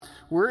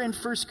We're in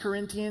 1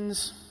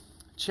 Corinthians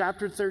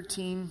chapter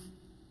 13.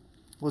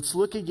 Let's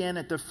look again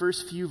at the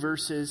first few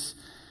verses.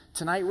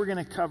 Tonight we're going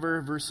to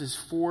cover verses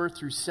 4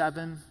 through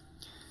 7.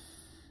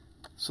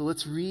 So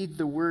let's read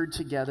the word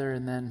together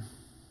and then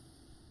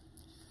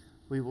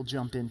we will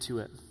jump into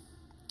it.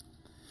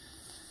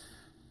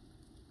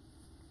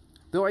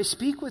 Though I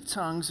speak with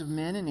tongues of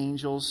men and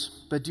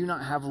angels, but do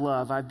not have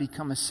love, I've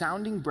become a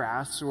sounding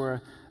brass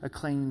or a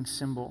clanging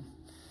cymbal.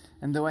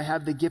 And though I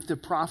have the gift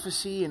of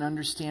prophecy and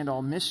understand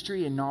all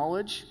mystery and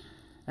knowledge,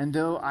 and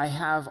though I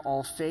have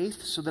all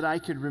faith so that I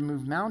could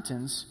remove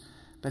mountains,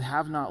 but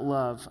have not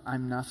love,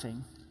 I'm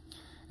nothing.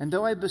 And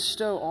though I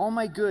bestow all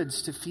my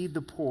goods to feed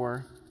the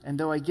poor, and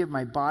though I give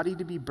my body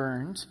to be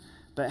burned,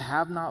 but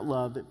have not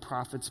love, it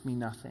profits me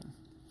nothing.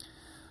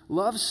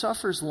 Love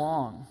suffers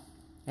long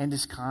and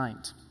is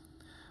kind.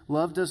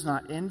 Love does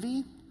not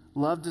envy.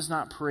 Love does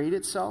not parade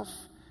itself,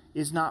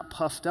 is not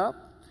puffed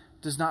up,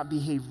 does not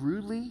behave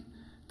rudely,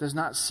 does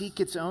not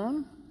seek its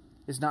own,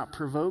 is not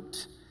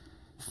provoked,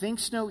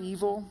 thinks no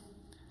evil,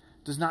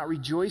 does not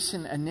rejoice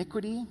in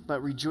iniquity,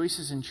 but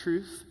rejoices in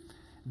truth,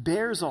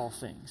 bears all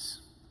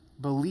things,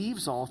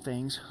 believes all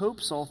things,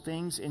 hopes all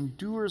things,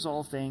 endures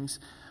all things.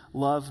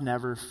 Love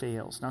never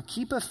fails. Now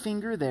keep a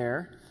finger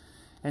there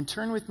and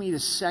turn with me to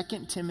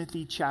 2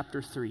 Timothy chapter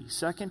 3.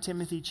 2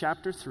 Timothy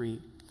chapter 3.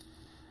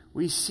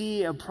 We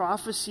see a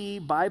prophecy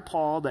by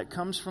Paul that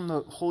comes from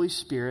the Holy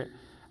Spirit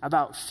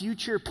about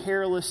future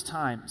perilous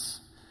times.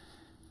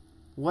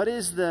 What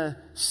is the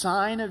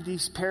sign of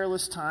these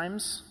perilous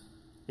times?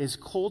 Is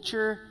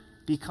culture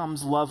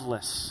becomes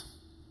loveless.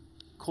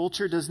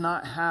 Culture does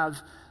not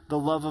have the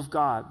love of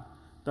God.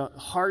 The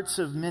hearts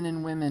of men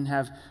and women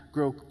have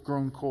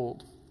grown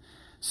cold.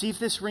 See if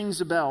this rings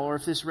a bell or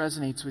if this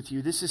resonates with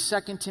you. This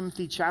is 2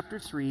 Timothy chapter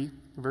 3,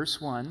 verse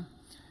 1.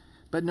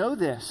 But know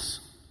this,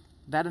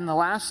 that in the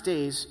last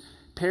days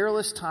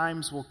perilous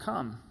times will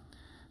come.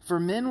 For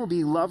men will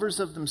be lovers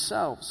of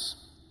themselves,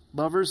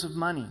 lovers of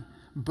money,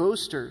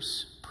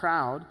 boasters,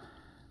 proud,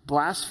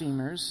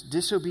 blasphemers,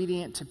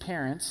 disobedient to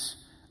parents,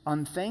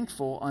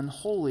 unthankful,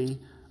 unholy,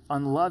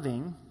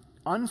 unloving,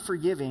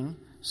 unforgiving,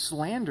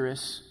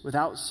 slanderous,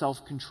 without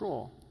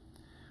self-control,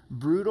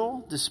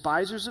 brutal,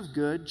 despisers of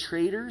good,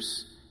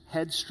 traitors,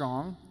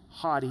 headstrong,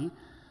 haughty,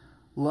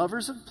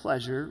 lovers of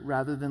pleasure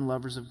rather than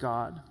lovers of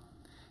God,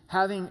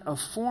 having a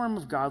form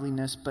of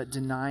godliness but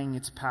denying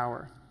its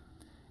power.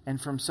 And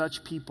from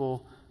such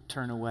people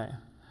turn away.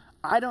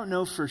 I don't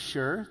know for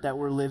sure that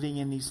we're living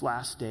in these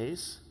last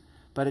days,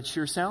 but it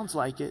sure sounds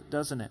like it,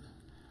 doesn't it?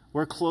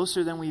 We're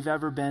closer than we've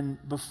ever been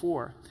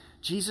before.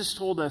 Jesus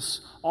told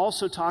us,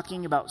 also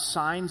talking about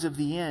signs of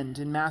the end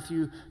in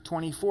Matthew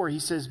 24, he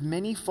says,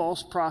 many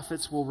false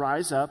prophets will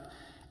rise up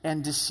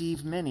and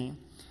deceive many.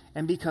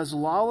 And because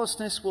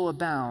lawlessness will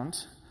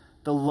abound,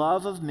 the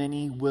love of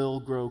many will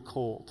grow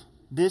cold.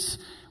 This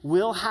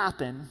will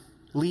happen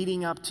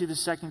leading up to the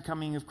second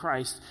coming of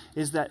Christ,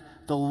 is that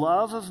the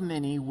love of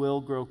many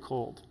will grow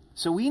cold.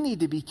 So we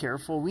need to be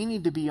careful. We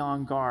need to be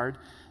on guard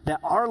that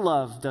our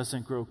love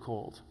doesn't grow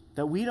cold,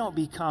 that we don't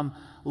become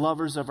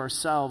lovers of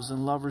ourselves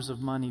and lovers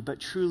of money,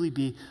 but truly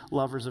be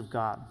lovers of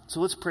God.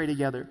 So let's pray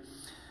together.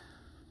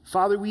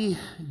 Father, we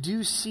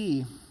do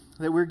see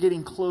that we're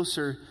getting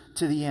closer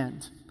to the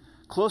end,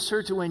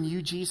 closer to when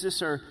you,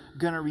 Jesus, are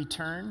going to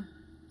return,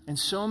 and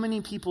so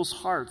many people's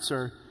hearts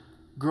are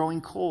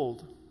growing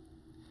cold.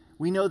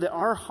 We know that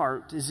our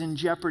heart is in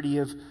jeopardy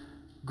of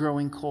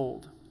growing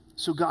cold.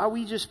 So God,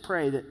 we just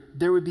pray that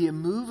there would be a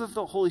move of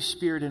the Holy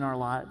Spirit in our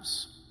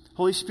lives.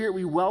 Holy Spirit,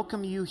 we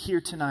welcome you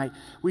here tonight.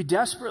 We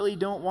desperately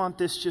don't want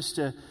this just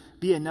to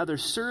be another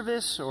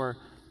service or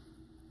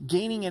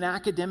gaining an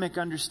academic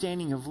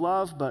understanding of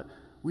love, but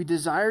we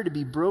desire to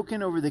be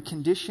broken over the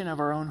condition of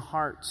our own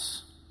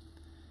hearts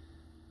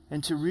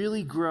and to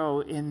really grow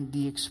in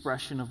the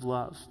expression of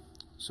love.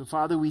 So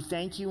Father, we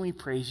thank you and we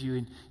praise you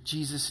in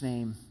Jesus'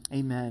 name.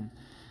 Amen.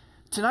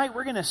 Tonight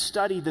we're going to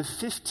study the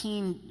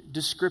 15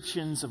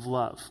 descriptions of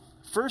love.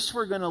 First,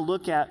 we're going to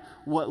look at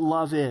what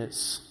love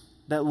is.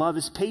 That love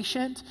is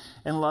patient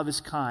and love is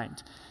kind.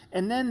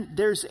 And then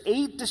there's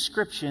 8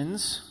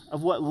 descriptions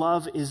of what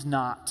love is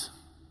not.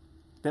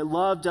 That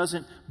love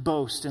doesn't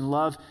boast and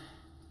love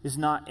is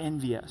not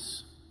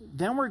envious.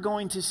 Then we're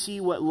going to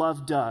see what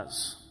love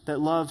does. That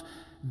love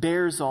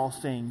bears all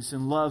things,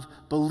 and love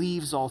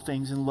believes all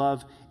things, and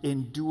love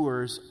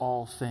endures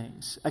all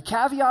things. A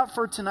caveat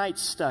for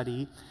tonight's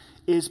study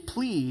is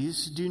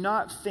please do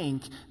not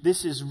think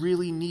this is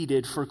really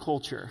needed for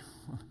culture.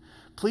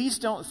 Please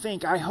don't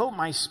think, I hope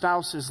my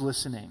spouse is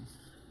listening,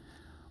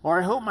 or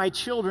I hope my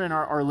children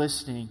are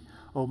listening.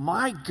 Oh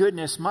my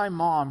goodness, my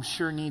mom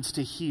sure needs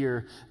to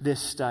hear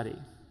this study.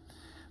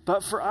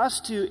 But for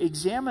us to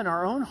examine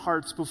our own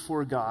hearts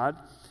before God,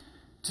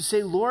 to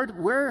say,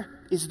 Lord, where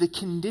is the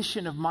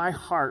condition of my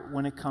heart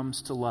when it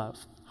comes to love?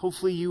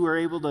 Hopefully you were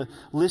able to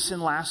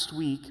listen last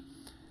week,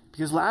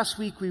 because last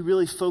week we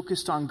really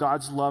focused on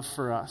God's love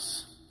for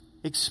us,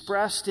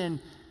 expressed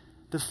in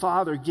the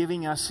Father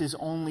giving us his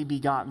only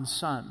begotten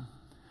Son.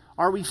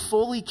 Are we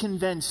fully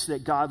convinced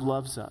that God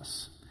loves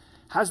us?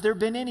 Has there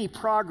been any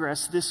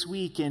progress this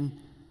week in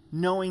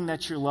knowing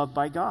that you're loved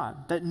by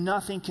God, that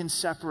nothing can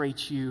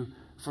separate you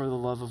from the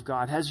love of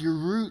God? Has your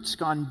roots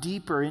gone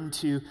deeper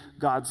into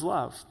God's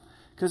love?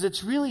 Because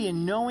it's really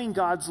in knowing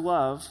God's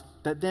love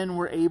that then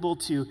we're able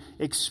to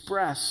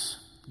express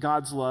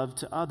God's love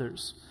to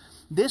others.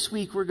 This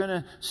week, we're going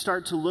to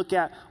start to look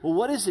at, well,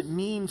 what does it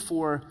mean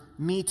for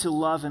me to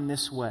love in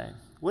this way?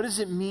 What does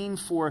it mean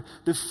for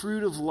the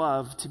fruit of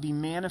love to be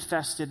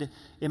manifested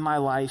in my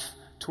life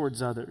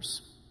towards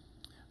others?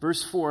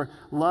 Verse 4,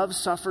 love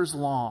suffers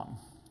long.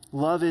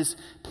 Love is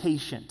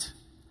patient.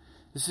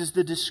 This is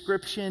the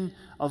description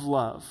of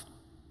love.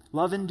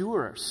 Love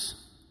endures.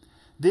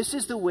 This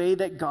is the way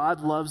that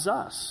God loves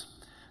us.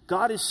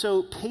 God is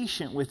so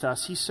patient with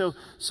us. He's so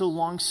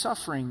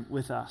long-suffering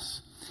with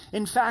us.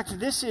 In fact,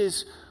 this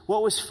is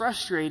what was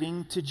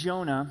frustrating to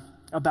Jonah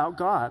about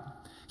God.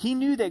 He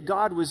knew that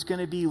God was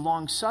going to be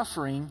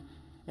long-suffering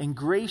and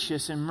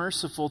gracious and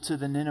merciful to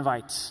the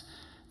Ninevites.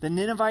 The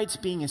Ninevites,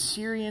 being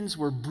Assyrians,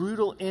 were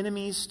brutal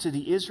enemies to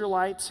the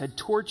Israelites, had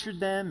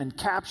tortured them and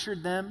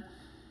captured them.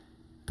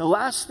 The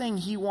last thing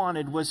he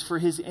wanted was for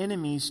his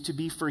enemies to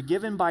be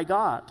forgiven by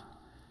God.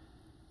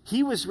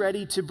 He was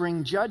ready to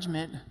bring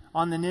judgment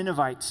on the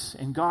Ninevites,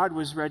 and God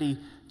was ready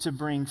to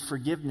bring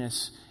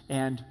forgiveness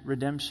and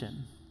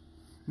redemption.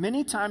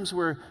 Many times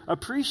we're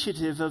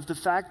appreciative of the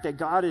fact that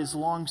God is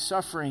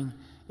long-suffering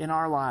in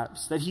our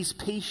lives, that he's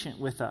patient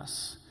with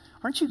us.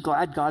 Aren't you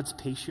glad God's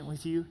patient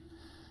with you?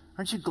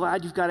 Aren't you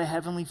glad you've got a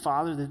heavenly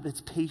Father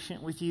that's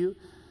patient with you?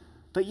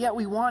 But yet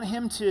we want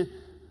him to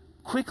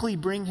quickly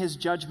bring his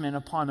judgment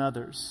upon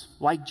others,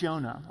 like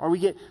Jonah. Or we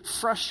get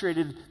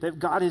frustrated that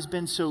God has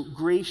been so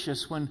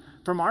gracious when,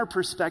 from our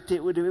perspective,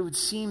 it would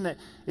seem that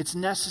it's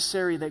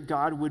necessary that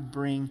God would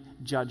bring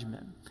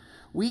judgment.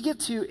 We get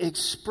to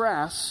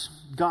express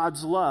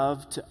God's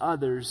love to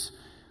others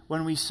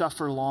when we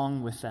suffer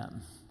long with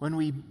them, when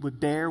we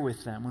bear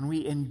with them, when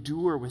we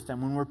endure with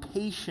them, when we're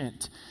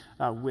patient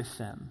with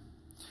them.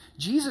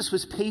 Jesus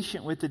was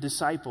patient with the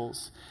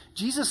disciples.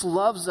 Jesus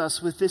loves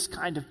us with this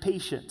kind of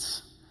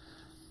patience.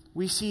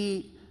 We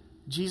see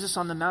Jesus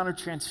on the Mount of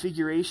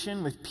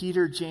Transfiguration with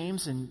Peter,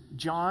 James, and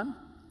John.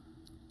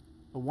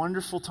 A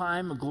wonderful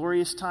time, a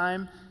glorious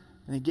time.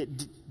 And they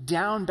get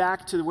down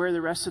back to where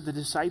the rest of the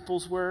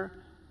disciples were.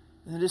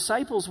 And the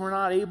disciples were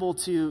not able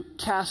to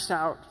cast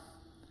out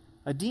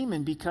a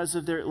demon because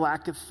of their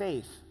lack of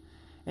faith.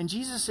 And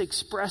Jesus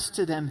expressed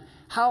to them,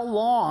 "How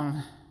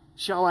long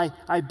shall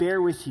I bear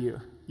with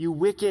you, you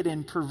wicked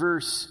and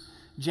perverse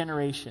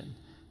generation?"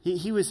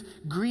 He was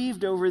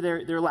grieved over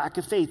their lack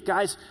of faith.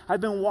 Guys,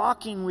 I've been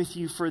walking with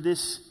you for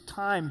this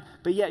time,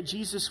 but yet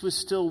Jesus was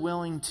still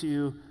willing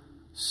to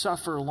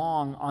suffer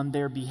long on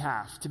their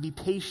behalf, to be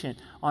patient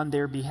on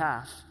their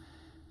behalf.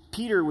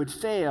 Peter would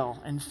fail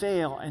and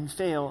fail and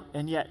fail,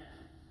 and yet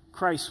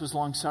Christ was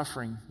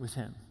long-suffering with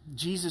him.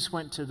 Jesus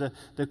went to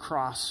the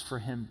cross for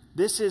him.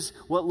 This is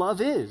what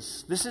love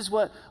is. This is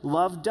what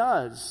love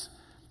does.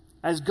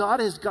 As God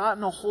has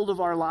gotten a hold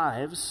of our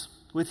lives,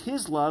 with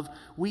his love,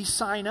 we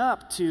sign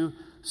up to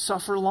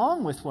suffer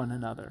long with one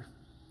another,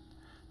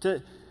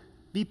 to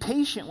be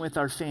patient with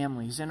our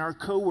families and our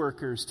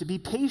coworkers, to be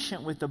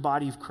patient with the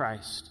body of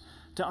Christ,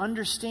 to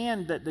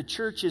understand that the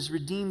church is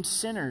redeemed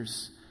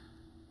sinners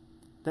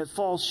that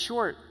falls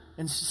short,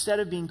 instead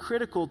of being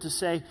critical, to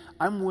say,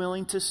 I'm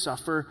willing to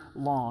suffer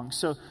long.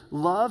 So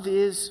love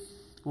is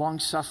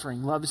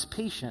long-suffering, love is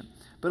patient,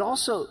 but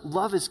also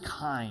love is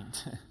kind.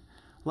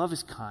 Love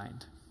is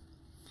kind.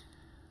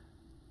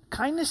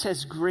 Kindness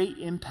has great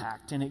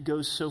impact, and it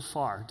goes so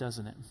far,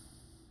 doesn't it?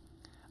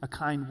 A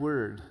kind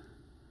word,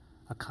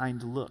 a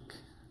kind look,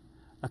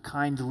 a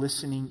kind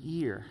listening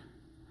ear,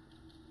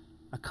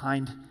 a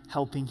kind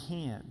helping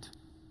hand.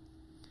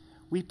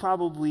 We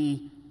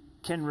probably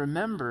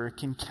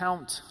can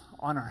count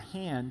on our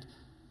hand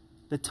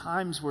the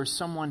times where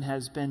someone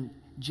has been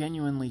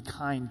genuinely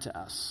kind to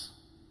us,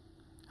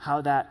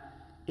 how that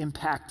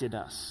impacted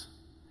us.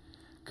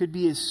 Could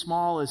be as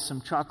small as some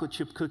chocolate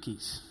chip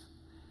cookies.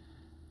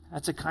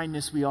 That's a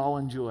kindness we all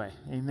enjoy.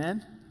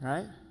 Amen?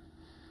 Right?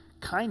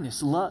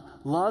 Kindness.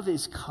 Love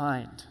is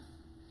kind.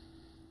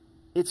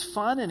 It's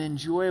fun and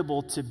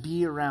enjoyable to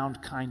be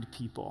around kind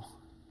people.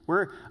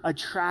 We're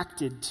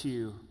attracted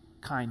to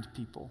kind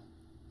people.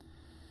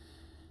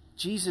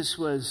 Jesus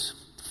was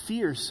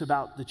fierce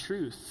about the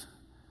truth,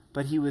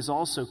 but he was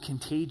also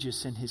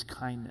contagious in his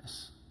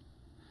kindness.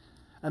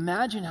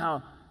 Imagine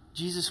how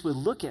Jesus would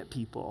look at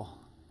people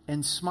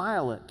and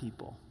smile at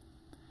people.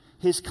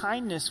 His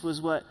kindness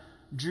was what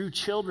drew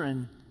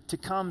children to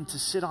come to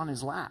sit on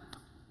his lap.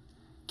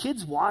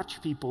 Kids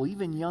watch people,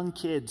 even young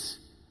kids,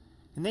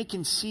 and they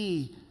can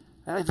see,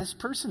 this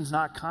person's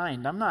not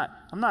kind. I'm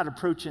not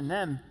approaching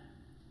them,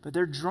 but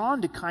they're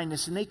drawn to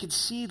kindness, and they could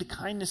see the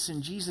kindness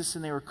in Jesus,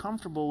 and they were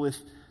comfortable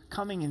with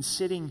coming and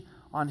sitting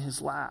on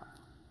his lap.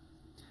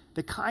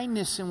 The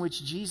kindness in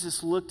which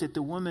Jesus looked at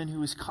the woman who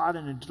was caught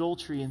in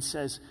adultery and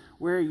says,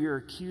 "Where are your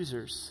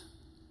accusers?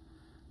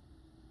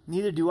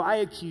 Neither do I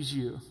accuse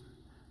you.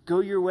 Go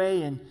your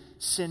way and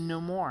sin no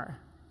more."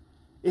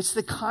 It's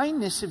the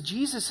kindness of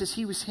Jesus as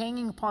he was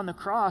hanging upon the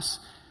cross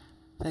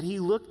that he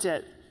looked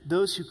at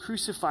those who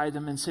crucified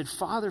them and said,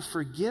 Father,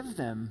 forgive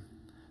them,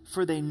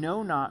 for they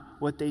know not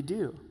what they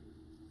do.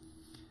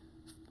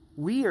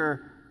 We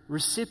are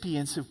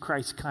recipients of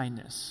Christ's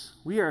kindness.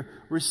 We are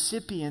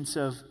recipients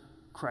of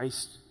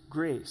Christ's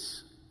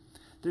grace.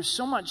 There's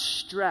so much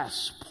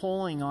stress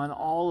pulling on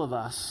all of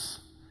us.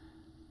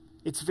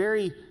 It's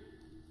very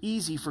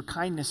easy for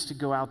kindness to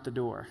go out the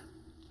door.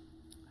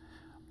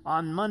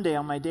 On Monday,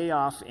 on my day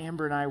off,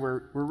 Amber and I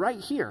were right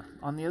here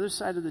on the other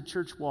side of the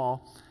church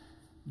wall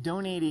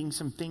donating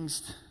some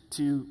things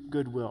to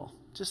Goodwill,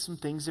 just some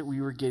things that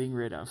we were getting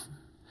rid of.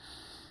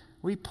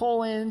 We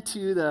pull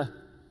into the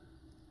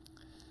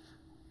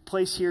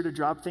place here to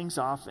drop things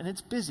off, and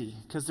it's busy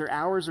because their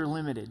hours are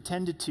limited,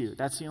 10 to 2.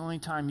 That's the only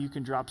time you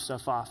can drop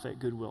stuff off at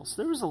Goodwill.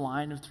 So there was a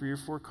line of 3 or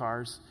 4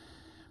 cars.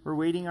 We're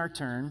waiting our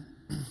turn,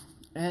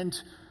 and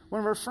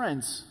one of our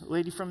friends, a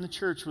lady from the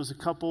church, was a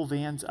couple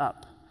vans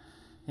up.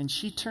 And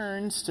she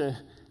turns to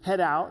head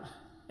out,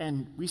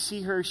 and we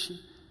see her.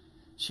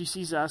 She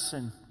sees us,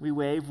 and we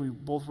wave. We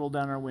both roll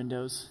down our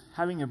windows,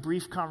 having a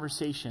brief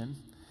conversation.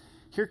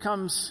 Here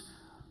comes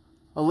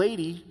a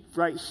lady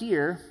right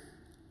here,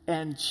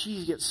 and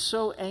she gets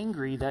so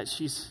angry that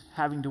she's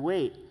having to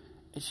wait.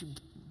 And she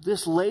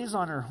just lays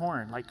on her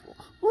horn, like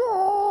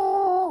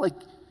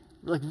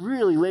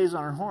really lays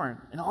on her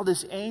horn. And all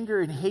this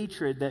anger and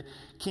hatred that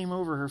came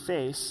over her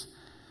face.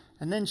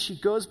 And then she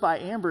goes by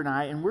Amber and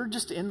I, and we're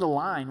just in the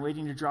line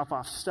waiting to drop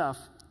off stuff,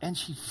 and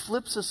she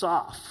flips us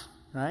off,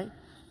 right?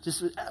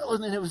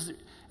 And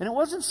it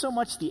wasn't so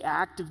much the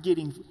act of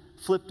getting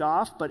flipped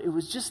off, but it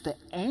was just the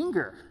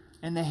anger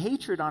and the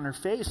hatred on her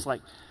face. Like,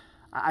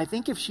 I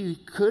think if she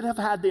could have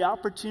had the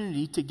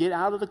opportunity to get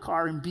out of the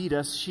car and beat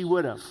us, she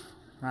would have,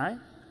 right?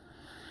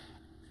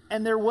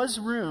 And there was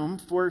room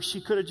where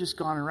she could have just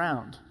gone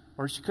around,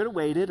 or she could have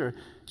waited, or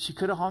she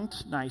could have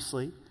honked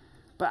nicely.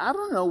 But I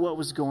don't know what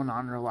was going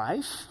on in her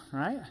life,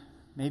 right?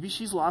 Maybe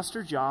she's lost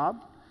her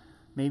job.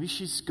 Maybe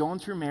she's going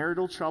through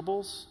marital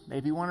troubles.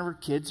 Maybe one of her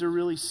kids are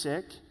really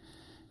sick.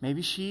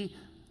 Maybe she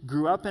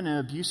grew up in an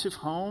abusive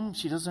home.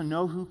 She doesn't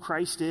know who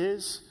Christ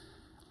is.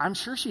 I'm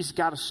sure she's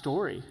got a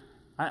story.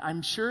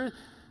 I'm sure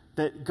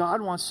that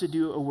God wants to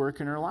do a work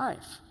in her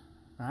life,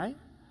 right?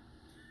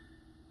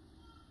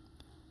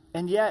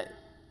 And yet,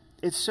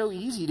 it's so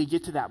easy to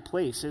get to that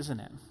place,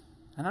 isn't it?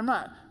 And I'm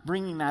not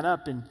bringing that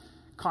up in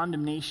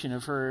condemnation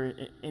of her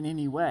in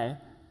any way,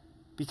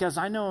 because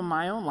I know in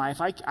my own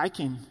life I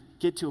can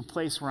get to a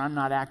place where I'm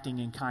not acting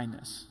in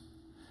kindness.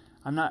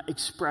 I'm not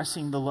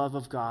expressing the love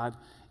of God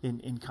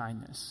in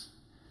kindness.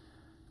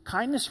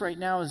 Kindness right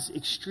now is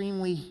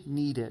extremely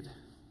needed.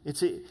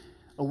 It's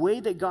a way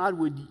that God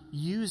would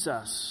use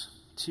us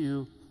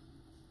to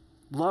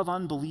love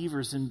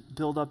unbelievers and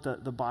build up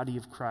the body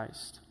of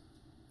Christ.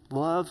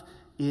 Love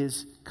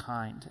is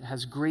kind. It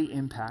has great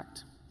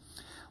impact.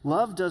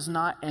 Love does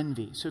not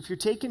envy. So if you're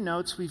taking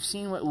notes, we've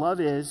seen what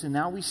love is, and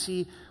now we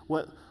see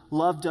what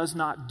love does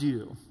not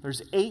do.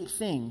 There's 8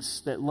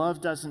 things that love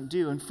doesn't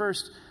do. And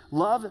first,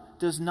 love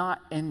does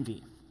not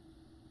envy.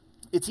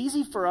 It's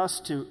easy for us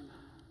to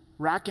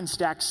rack and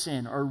stack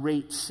sin or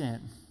rate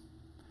sin,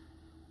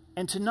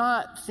 and to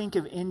not think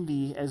of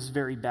envy as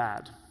very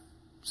bad.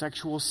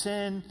 Sexual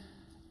sin,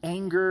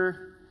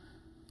 anger,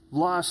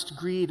 lust,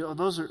 greed,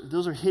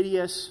 those are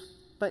hideous.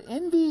 But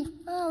envy,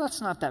 that's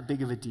not that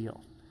big of a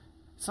deal.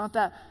 It's not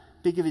that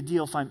big of a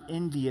deal if I'm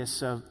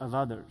envious of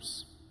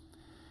others.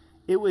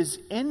 It was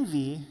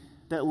envy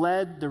that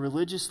led the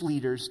religious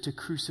leaders to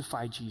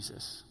crucify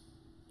Jesus.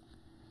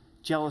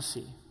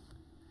 Jealousy.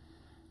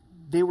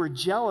 They were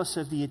jealous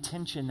of the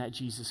attention that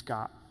Jesus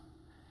got.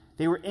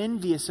 They were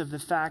envious of the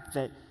fact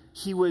that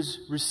he was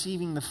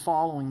receiving the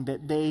following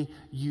that they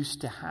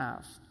used to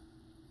have.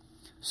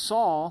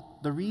 Saul,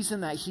 the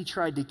reason that he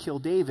tried to kill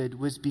David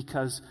was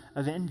because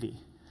of envy.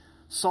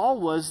 Saul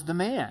was the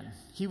man.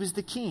 He was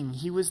the king.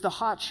 He was the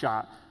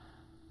hotshot.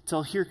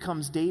 Till here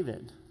comes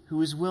David, who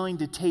was willing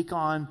to take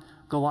on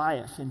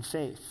Goliath in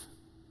faith.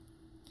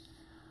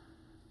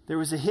 There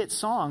was a hit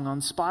song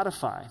on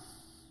Spotify.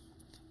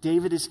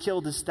 David has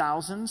killed his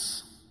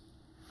thousands,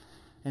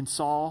 and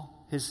Saul's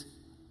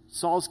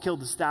killed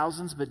his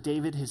thousands, but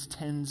David his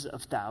tens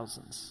of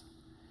thousands.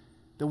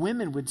 The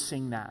women would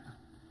sing that.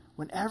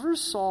 Whenever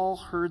Saul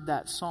heard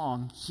that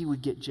song, he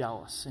would get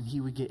jealous and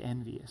he would get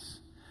envious,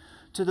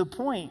 to the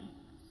point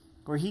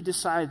where he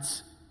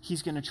decides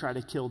he's going to try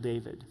to kill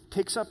David.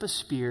 Picks up a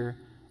spear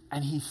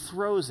and he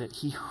throws it,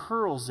 he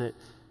hurls it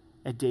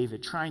at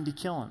David, trying to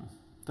kill him.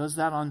 Does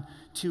that on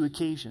 2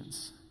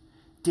 occasions.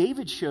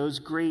 David shows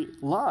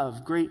great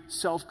love, great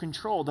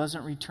self-control,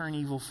 doesn't return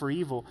evil for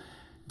evil.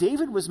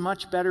 David was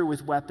much better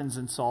with weapons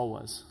than Saul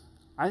was.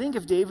 I think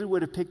if David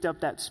would have picked up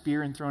that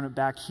spear and thrown it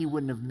back, he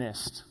wouldn't have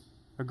missed.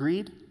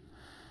 Agreed?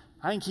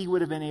 I think he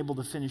would have been able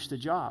to finish the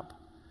job.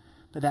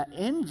 But that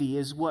envy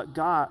is what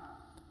got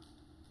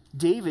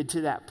David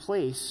to that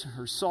place,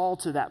 or Saul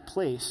to that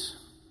place,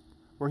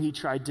 where he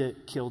tried to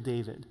kill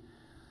David.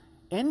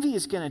 Envy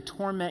is going to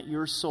torment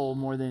your soul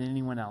more than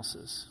anyone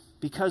else's.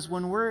 Because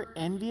when we're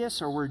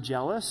envious or we're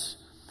jealous,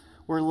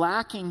 we're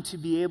lacking to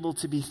be able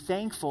to be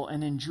thankful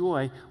and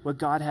enjoy what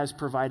God has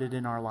provided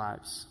in our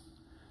lives.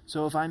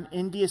 So if I'm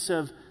envious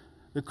of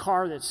the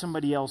car that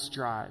somebody else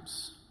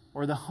drives,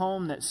 or the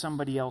home that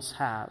somebody else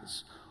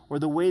has, or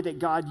the way that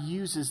God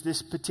uses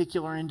this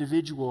particular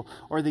individual,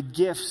 or the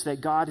gifts that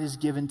God has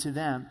given to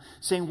them,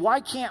 saying, why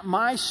can't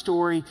my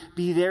story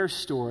be their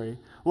story?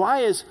 Why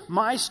is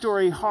my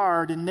story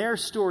hard and their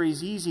story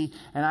is easy,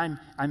 and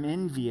I'm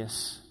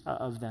envious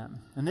of them?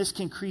 And this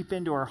can creep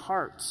into our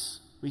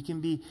hearts. We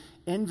can be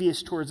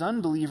envious towards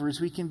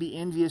unbelievers. We can be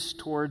envious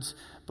towards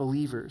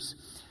believers.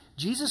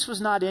 Jesus was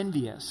not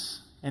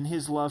envious in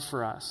his love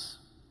for us.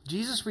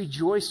 Jesus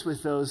rejoiced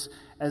with those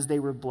as they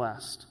were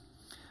blessed.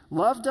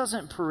 Love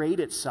doesn't parade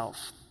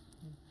itself.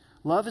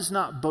 Love is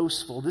not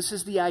boastful. This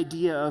is the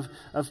idea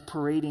of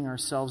parading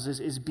ourselves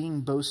is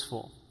being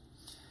boastful.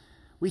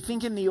 We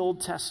think in the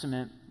Old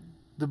Testament,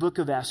 the book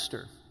of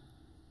Esther.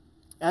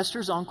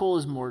 Esther's uncle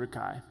is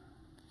Mordecai.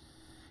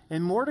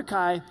 And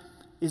Mordecai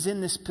is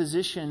in this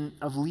position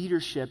of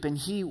leadership, and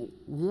he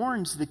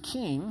warns the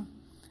king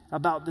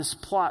about this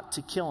plot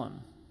to kill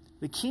him.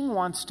 The king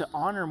wants to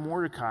honor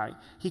Mordecai.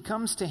 He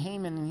comes to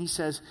Haman and he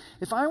says,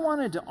 if I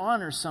wanted to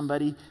honor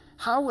somebody,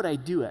 how would I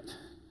do it?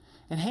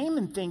 And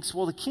Haman thinks,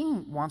 well, the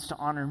king wants to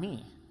honor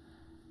me.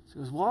 So he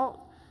goes,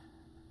 well,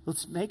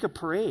 let's make a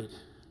parade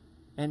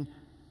and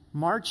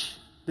march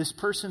this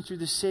person through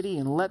the city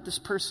and let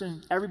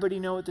everybody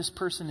know what this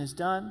person has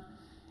done.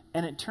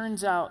 And it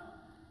turns out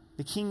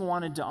the king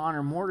wanted to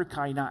honor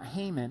Mordecai, not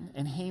Haman,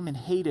 and Haman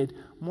hated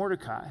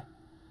Mordecai.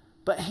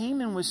 But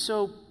Haman was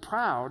so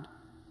proud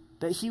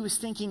that he was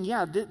thinking,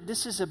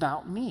 this is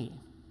about me.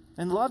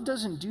 And love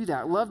doesn't do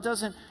that. Love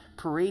doesn't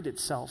parade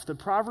itself. The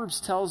Proverbs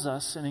tells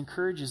us and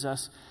encourages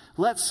us,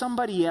 let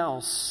somebody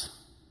else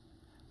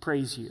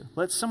praise you.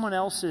 Let someone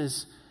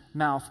else's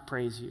mouth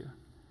praise you.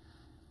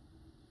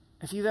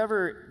 If you've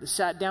ever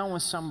sat down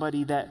with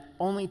somebody that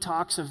only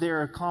talks of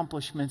their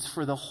accomplishments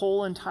for the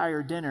whole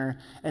entire dinner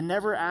and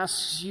never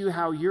asks you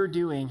how you're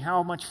doing,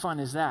 how much fun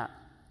is that?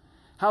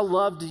 How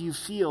loved do you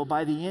feel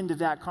by the end of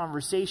that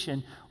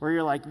conversation where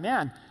you're like,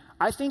 man,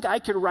 I think I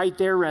could write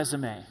their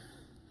resume.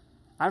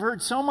 I've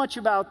heard so much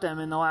about them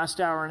in the last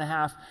hour and a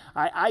half.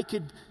 I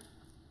could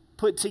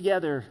put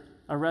together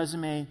a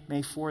resume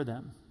made for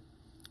them.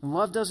 And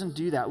love doesn't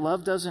do that.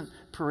 Love doesn't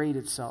parade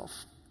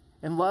itself.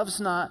 And love's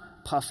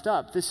not puffed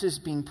up. This is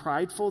being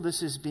prideful.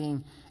 This is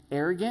being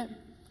arrogant.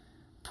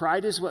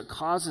 Pride is what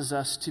causes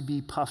us to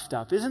be puffed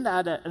up. Isn't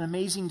that an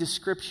amazing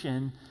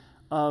description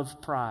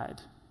of pride?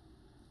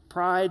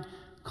 Pride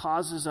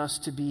causes us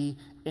to be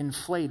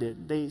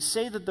inflated. They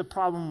say that the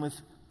problem with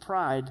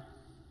pride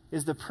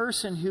is the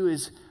person who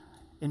is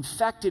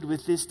infected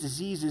with this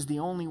disease is the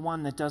only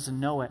one that doesn't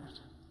know it.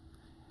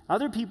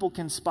 Other people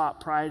can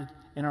spot pride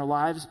in our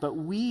lives, but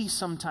we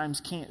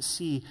sometimes can't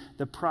see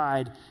the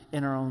pride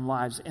in our own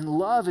lives. And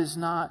love is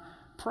not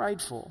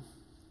prideful.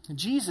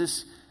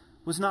 Jesus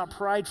was not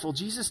prideful.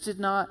 Jesus did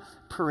not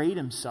parade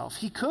himself.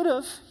 He could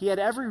have. He had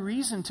every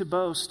reason to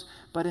boast,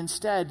 but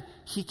instead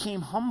he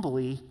came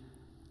humbly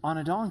on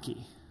a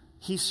donkey.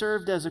 He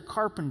served as a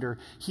carpenter.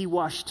 He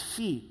washed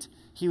feet.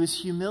 He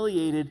was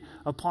humiliated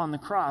upon the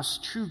cross.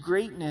 True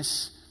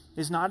greatness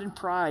is not in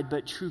pride,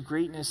 but true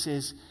greatness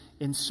is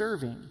in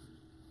serving.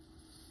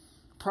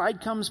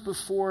 Pride comes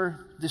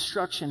before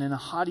destruction and a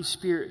haughty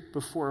spirit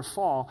before a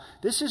fall.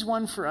 This is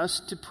one for us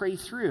to pray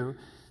through.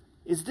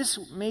 Is this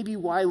maybe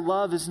why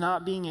love is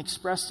not being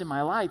expressed in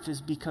my life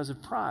is because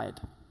of pride?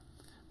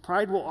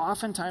 Pride will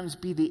oftentimes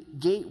be the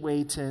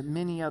gateway to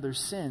many other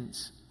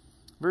sins.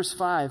 Verse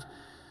 5,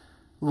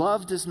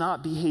 love does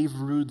not behave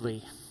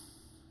rudely.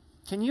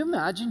 Can you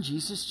imagine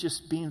Jesus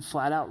just being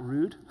flat out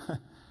rude?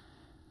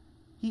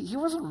 He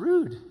wasn't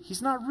rude.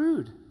 He's not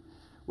rude.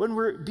 When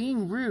we're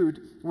being rude,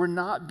 we're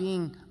not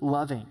being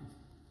loving.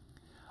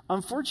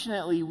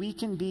 Unfortunately, we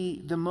can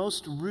be the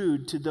most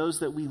rude to those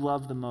that we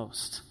love the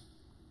most.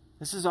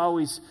 This has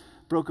always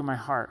broken my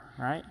heart,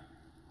 right?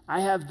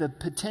 I have the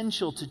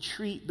potential to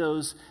treat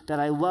those that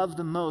I love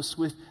the most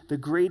with the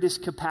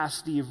greatest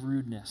capacity of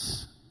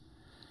rudeness.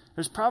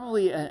 There's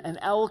probably an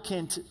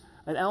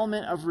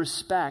element of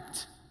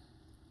respect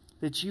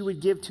that you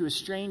would give to a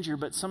stranger,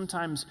 but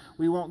sometimes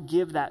we won't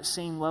give that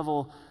same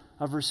level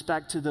of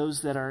respect to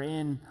those that are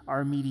in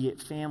our immediate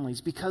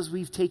families because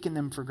we've taken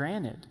them for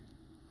granted.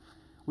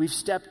 We've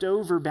stepped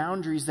over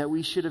boundaries that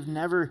we should have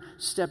never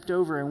stepped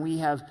over, and we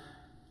have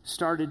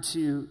started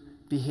to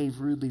behave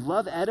rudely.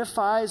 Love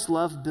edifies,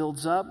 love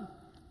builds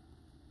up.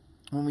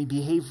 When we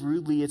behave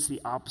rudely, it's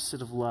the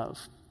opposite of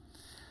love.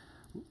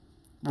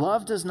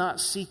 Love does not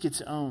seek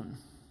its own.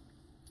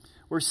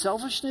 Where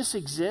selfishness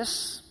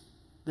exists,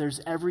 there's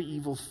every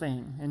evil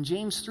thing. In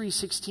James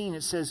 3:16,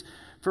 it says,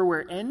 for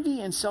where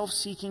envy and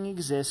self-seeking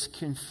exists,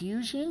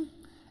 confusion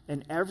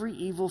and every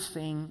evil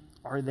thing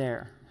are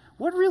there.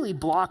 What really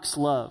blocks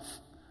love?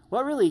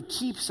 What really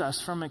keeps us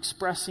from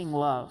expressing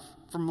love,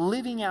 from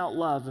living out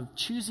love, of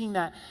choosing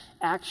that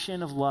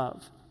action of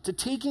love? to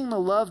taking the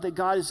love that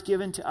God has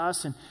given to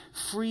us and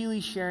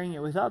freely sharing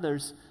it with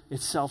others,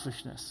 it's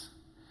selfishness.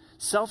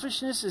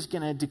 Selfishness is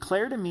going to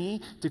declare to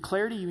me,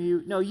 declare to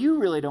you, no, you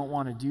really don't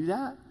want to do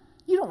that.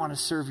 You don't want to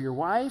serve your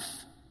wife.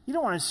 You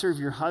don't want to serve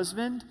your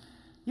husband.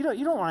 You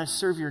don't want to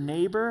serve your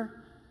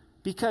neighbor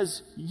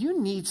because you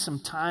need some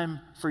time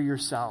for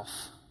yourself.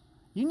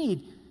 You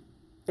need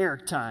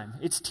Eric time.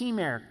 It's Team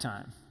Eric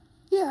time.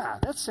 Yeah,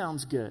 that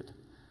sounds good.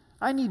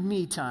 I need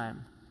me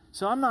time.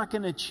 So I'm not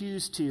going to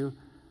choose to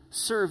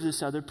serve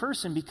this other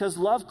person because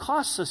love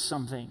costs us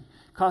something.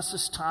 It costs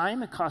us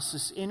time. It costs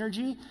us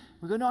energy.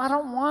 We go, no, I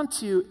don't want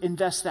to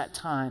invest that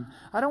time.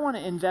 I don't want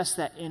to invest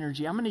that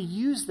energy. I'm going to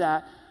use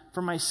that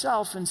for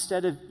myself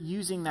instead of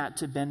using that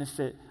to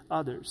benefit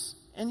others.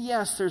 And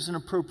yes, there's an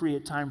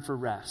appropriate time for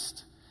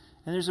rest.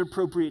 And there's an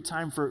appropriate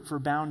time for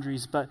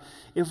boundaries. But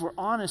if we're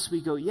honest,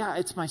 we go, yeah,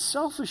 it's my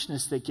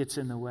selfishness that gets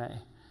in the way.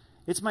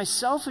 It's my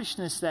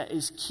selfishness that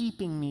is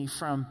keeping me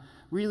from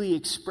really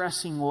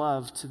expressing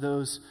love to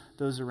those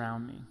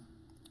around me.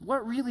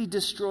 What really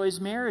destroys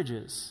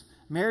marriages?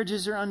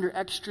 Marriages are under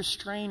extra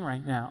strain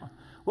right now.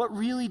 What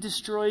really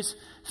destroys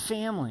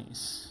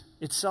families?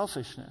 It's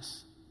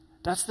selfishness.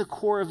 That's the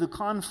core of the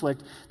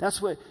conflict.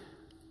 That's what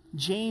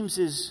James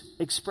is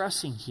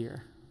expressing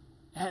here.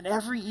 And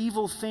every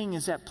evil thing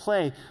is at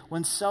play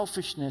when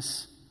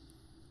selfishness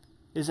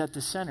is at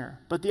the center.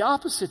 But the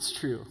opposite's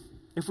true.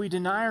 If we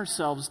deny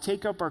ourselves,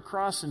 take up our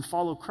cross, and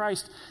follow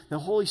Christ, the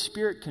Holy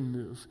Spirit can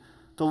move.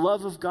 The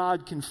love of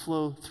God can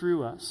flow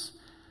through us.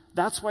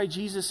 That's why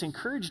Jesus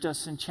encouraged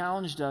us and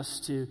challenged us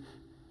to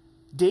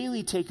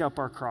daily take up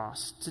our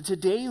cross, to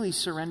daily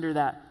surrender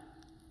that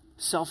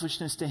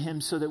selfishness to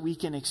Him so that we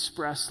can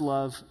express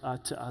love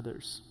to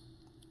others.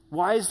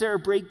 Why is there a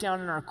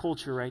breakdown in our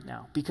culture right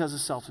now? Because of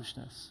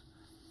selfishness.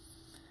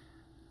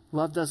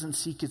 Love doesn't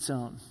seek its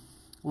own.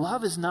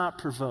 Love is not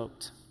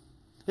provoked.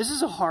 This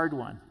is a hard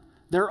one.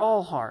 They're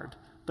all hard,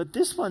 but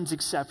this one's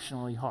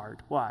exceptionally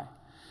hard. Why?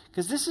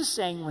 Because this is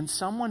saying when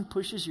someone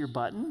pushes your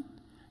button,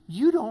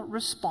 you don't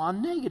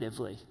respond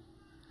negatively.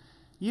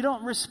 You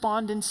don't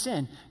respond in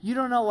sin. You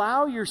don't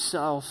allow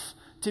yourself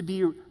to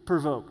be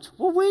provoked.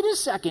 Well, wait a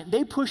second.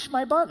 They pushed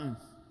my button.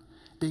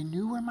 They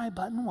knew where my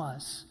button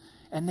was,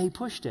 and they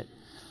pushed it.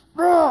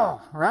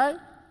 Right?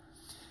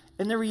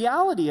 And the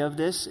reality of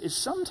this is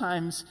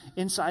sometimes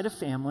inside a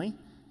family,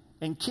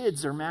 and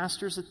kids are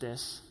masters at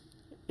this,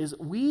 is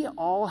we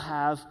all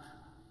have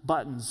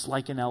buttons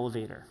like an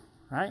elevator,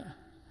 right?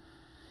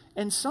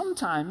 And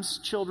sometimes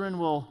children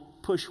will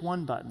push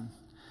one button,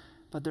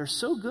 but they're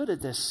so good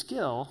at this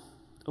skill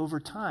over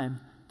time,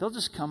 they'll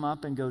just come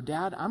up and go,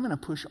 Dad, I'm going to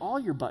push all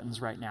your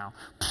buttons right now.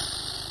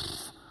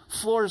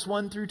 Floors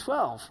 1 through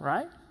 12,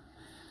 right?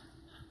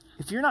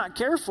 If you're not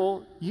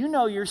careful, you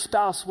know your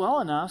spouse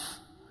well enough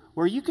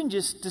where you can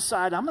just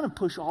decide, I'm going to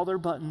push all their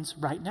buttons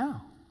right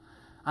now.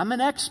 I'm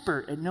an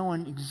expert at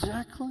knowing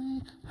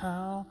exactly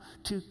how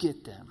to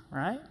get them,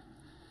 right?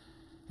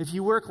 If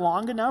you work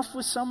long enough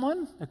with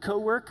someone, a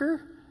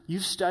coworker,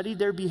 you've studied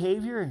their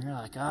behavior and you're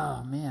like,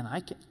 oh man,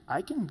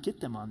 I can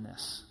get them on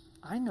this.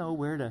 I know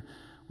where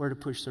to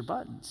push their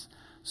buttons.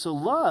 So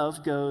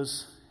love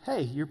goes,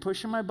 hey, you're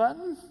pushing my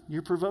button,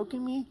 you're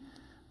provoking me,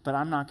 but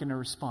I'm not going to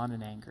respond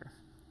in anger.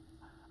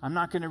 I'm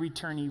not going to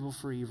return evil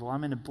for evil.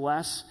 I'm going to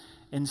bless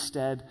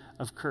instead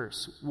of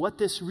curse. What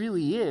this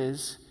really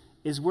is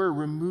we're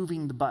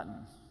removing the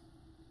button.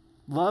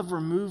 Love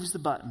removes the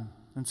button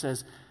and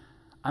says,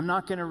 I'm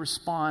not going to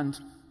respond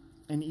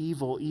in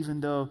evil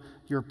even though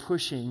you're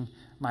pushing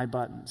my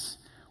buttons.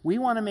 We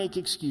want to make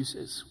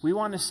excuses. We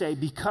want to say,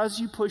 because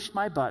you pushed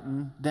my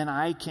button, then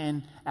I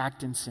can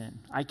act in sin.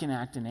 I can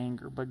act in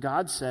anger. But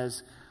God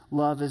says,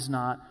 love is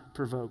not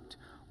provoked.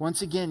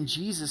 Once again,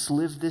 Jesus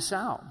lived this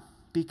out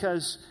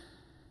because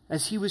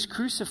as he was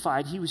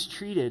crucified, he was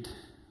treated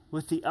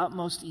with the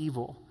utmost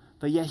evil.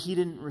 But yet he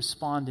didn't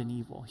respond in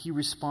evil. He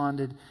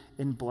responded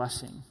in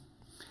blessing.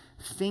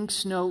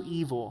 Thinks no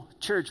evil.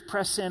 Church,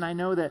 press in. I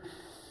know that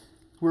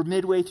we're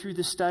midway through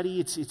the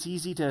study. It's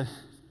easy to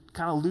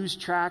kind of lose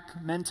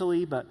track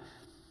mentally, but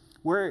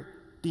where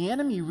the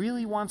enemy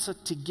really wants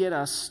to get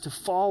us to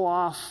fall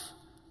off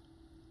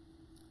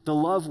the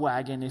love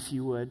wagon, if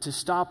you would, to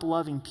stop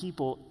loving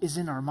people, is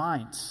in our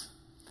minds.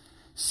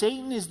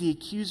 Satan is the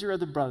accuser of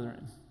the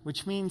brethren,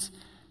 which means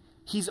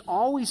he's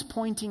always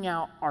pointing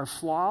out our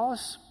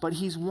flaws, but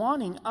he's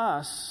wanting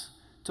us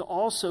to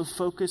also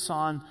focus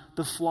on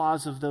the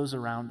flaws of those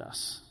around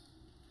us.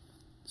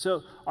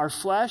 So our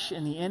flesh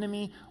and the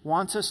enemy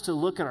wants us to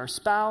look at our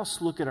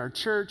spouse, look at our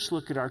church,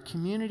 look at our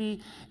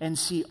community, and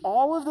see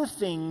all of the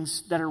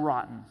things that are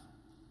rotten,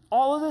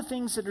 all of the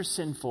things that are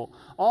sinful,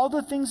 all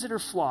the things that are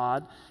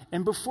flawed,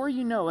 and before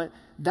you know it,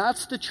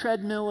 that's the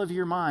treadmill of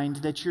your mind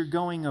that you're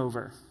going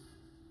over.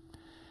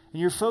 And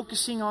you're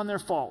focusing on their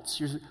faults.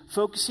 You're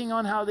focusing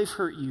on how they've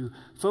hurt you,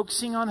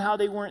 focusing on how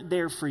they weren't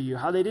there for you,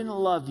 how they didn't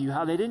love you,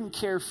 how they didn't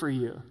care for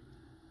you.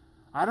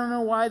 I don't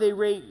know why they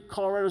rate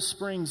Colorado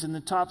Springs in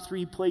the top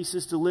 3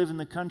 places to live in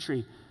the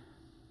country.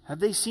 Have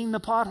they seen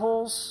the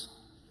potholes?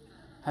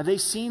 Have they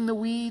seen the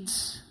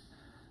weeds?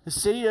 The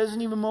city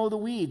doesn't even mow the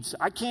weeds.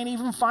 I can't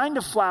even find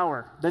a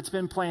flower that's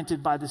been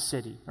planted by the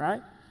city,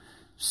 right?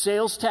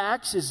 Sales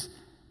tax is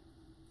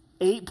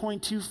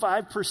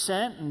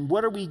 8.25%, and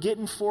what are we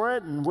getting for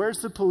it, and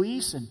where's the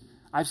police? And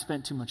I've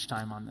spent too much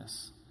time on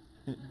this,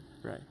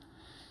 right?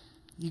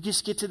 You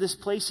just get to this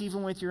place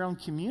even with your own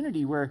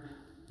community where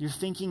you're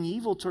thinking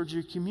evil towards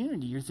your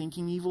community. You're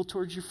thinking evil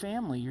towards your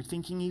family. You're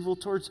thinking evil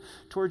towards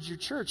your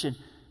church. And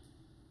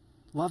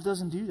love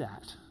doesn't do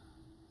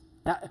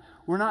that.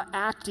 We're not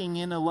acting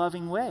in a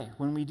loving way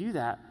when we do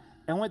that.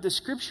 And what the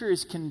scripture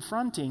is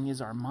confronting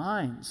is our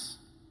minds.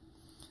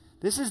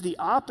 This is the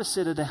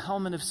opposite of the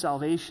helmet of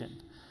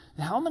salvation.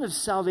 The helmet of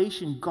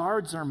salvation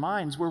guards our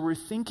minds where we're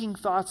thinking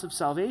thoughts of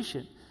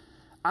salvation.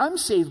 I'm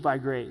saved by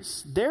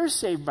grace. They're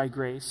saved by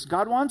grace.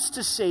 God wants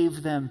to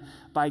save them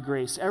by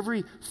grace.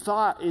 Every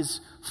thought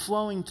is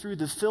flowing through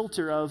the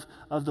filter of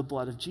the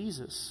blood of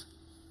Jesus.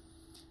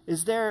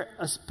 Is there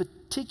a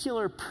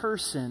particular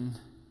person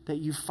that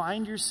you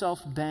find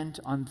yourself bent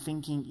on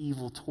thinking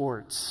evil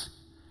towards?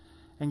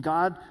 And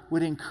God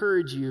would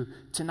encourage you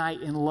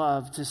tonight in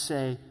love to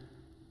say,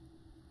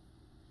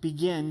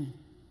 begin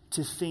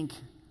to think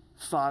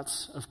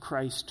thoughts of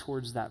Christ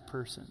towards that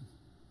person.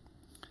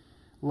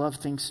 Love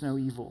thinks no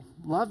evil.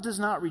 Love does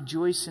not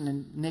rejoice in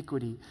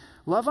iniquity.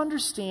 Love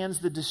understands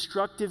the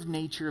destructive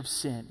nature of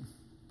sin.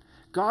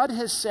 God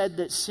has said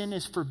that sin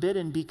is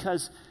forbidden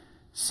because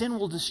sin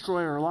will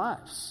destroy our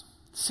lives.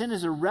 Sin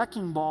is a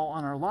wrecking ball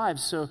on our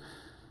lives. So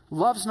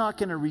love's not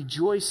going to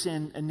rejoice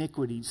in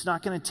iniquity. It's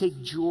not going to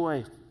take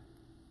joy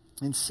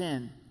in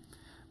sin.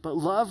 But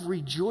love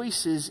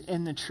rejoices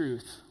in the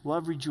truth.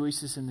 Love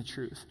rejoices in the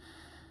truth.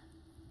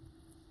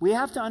 We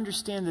have to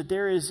understand that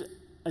there is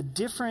a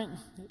different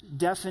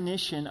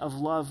definition of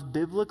love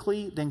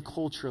biblically than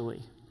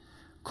culturally.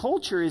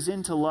 Culture is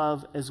into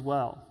love as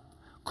well.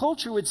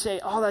 Culture would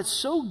say, oh, that's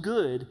so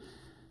good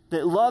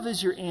that love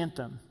is your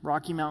anthem,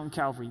 Rocky Mountain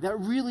Calvary. That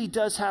really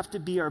does have to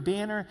be our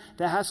banner.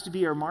 That has to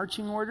be our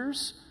marching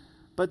orders.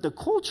 But the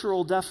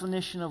cultural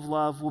definition of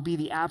love will be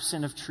the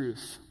absence of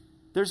truth.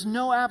 There's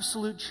no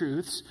absolute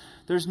truths.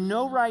 There's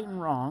no right and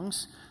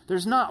wrongs.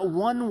 There's not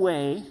one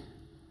way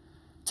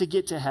to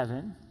get to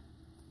heaven.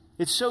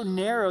 It's so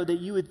narrow that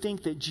you would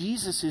think that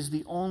Jesus is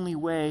the only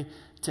way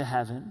to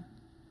heaven.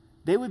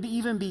 They would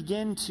even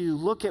begin to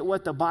look at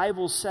what the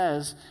Bible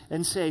says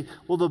and say,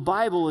 well, the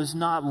Bible is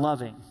not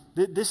loving.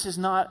 This is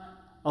not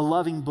a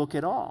loving book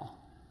at all.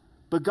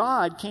 But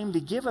God came to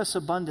give us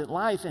abundant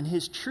life, and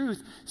his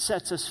truth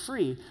sets us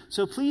free.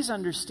 So please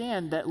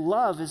understand that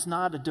love is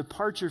not a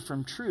departure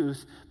from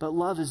truth, but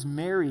love is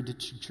married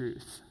to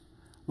truth.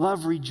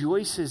 Love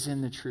rejoices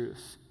in the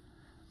truth.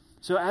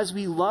 So as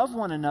we love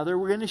one another,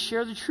 we're going to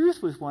share the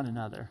truth with one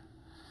another.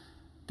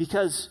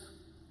 Because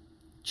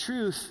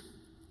truth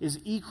is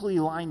equally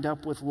lined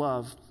up with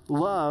love.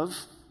 Love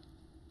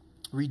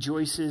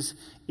rejoices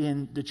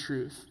in the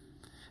truth.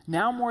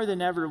 Now more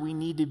than ever, we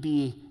need to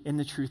be in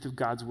the truth of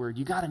God's word.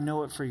 You got to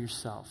know it for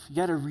yourself. You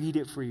got to read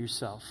it for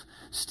yourself.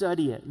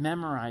 Study it,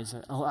 memorize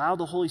it. Allow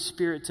the Holy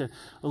Spirit to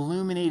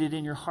illuminate it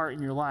in your heart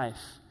and your life.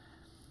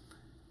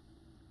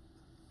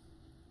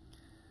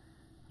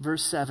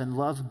 Verse 7,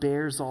 love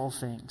bears all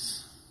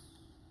things.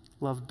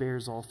 Love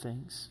bears all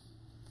things.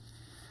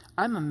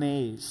 I'm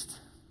amazed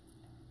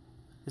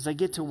as I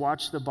get to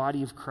watch the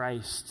body of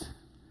Christ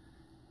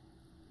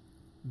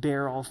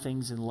bear all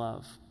things in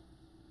love.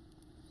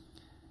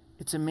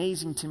 It's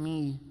amazing to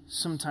me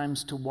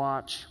sometimes to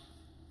watch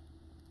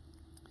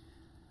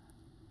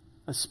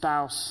a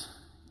spouse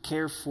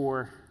care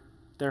for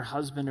their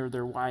husband or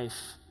their wife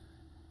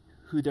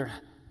who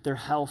their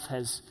health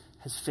has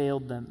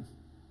failed them.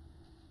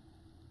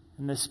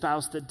 And the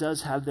spouse that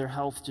does have their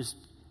health just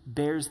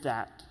bears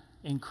that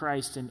in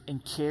Christ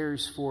and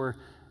cares for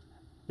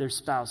their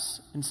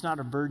spouse. And it's not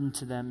a burden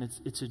to them,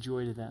 it's a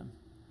joy to them.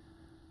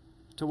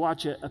 To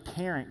watch a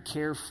parent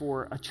care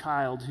for a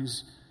child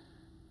who's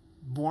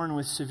born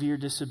with severe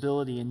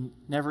disability and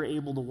never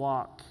able to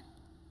walk,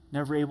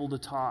 never able to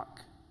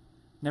talk,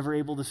 never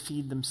able to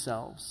feed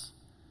themselves,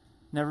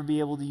 never be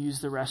able to use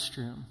the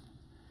restroom.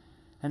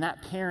 And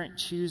that parent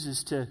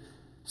chooses to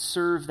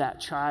serve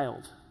that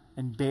child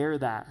and bear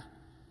that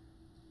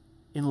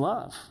in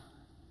love.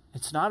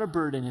 It's not a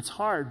burden. It's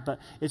hard, but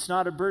it's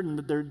not a burden,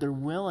 but they're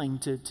willing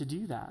to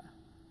do that.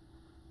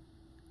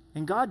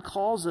 And God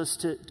calls us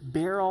to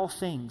bear all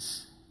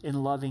things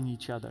in loving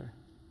each other.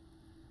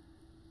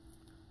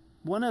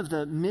 One of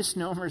the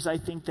misnomers I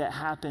think that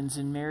happens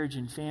in marriage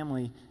and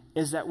family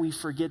is that we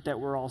forget that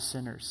we're all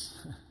sinners.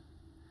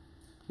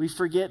 We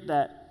forget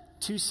that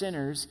two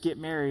sinners get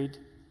married.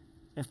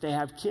 If they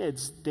have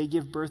kids, they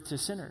give birth to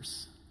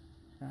sinners,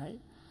 right?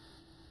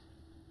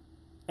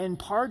 And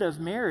part of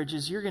marriage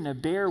is you're going to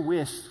bear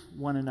with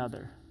one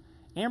another.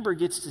 Amber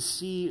gets to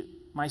see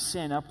my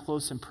sin up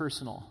close and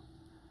personal.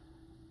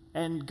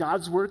 And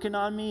God's working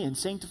on me and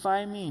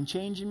sanctifying me and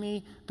changing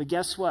me. But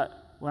guess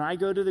what? When I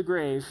go to the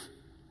grave,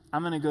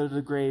 I'm going to go to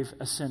the grave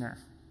a sinner.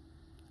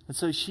 And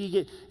so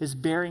she is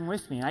bearing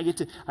with me. And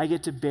I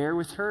get to bear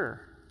with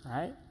her,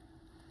 right?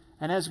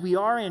 And as we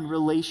are in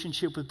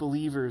relationship with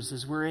believers,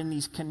 as we're in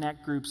these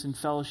connect groups and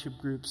fellowship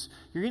groups,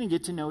 you're going to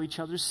get to know each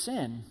other's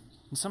sin.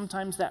 And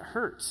sometimes that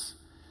hurts.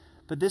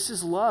 But this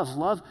is love.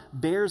 Love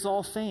bears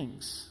all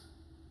things.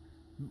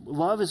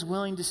 Love is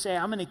willing to say,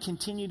 I'm going to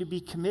continue to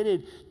be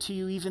committed to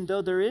you even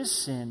though there is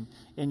sin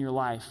in your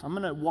life. I'm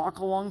going to walk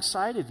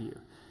alongside of you.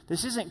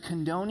 This isn't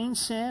condoning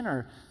sin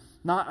or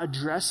not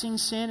addressing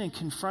sin and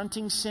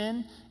confronting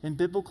sin in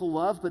biblical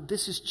love, but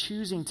this is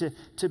choosing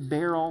to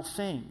bear all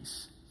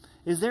things.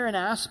 Is there an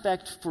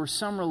aspect for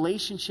some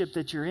relationship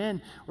that you're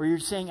in where you're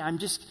saying, I'm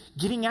just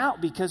getting out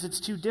because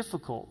it's too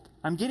difficult?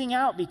 I'm getting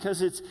out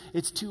because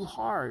it's too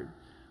hard.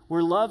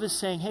 Where love is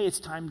saying, hey, it's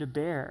time to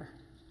bear.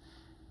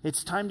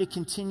 It's time to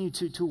continue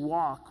to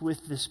walk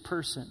with this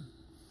person.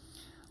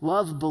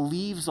 Love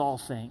believes all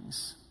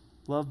things.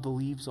 Love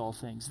believes all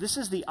things. This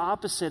is the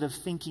opposite of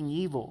thinking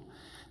evil.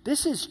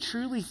 This is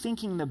truly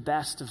thinking the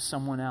best of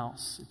someone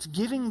else. It's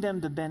giving them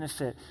the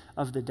benefit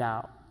of the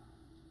doubt.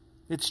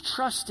 It's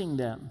trusting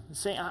them,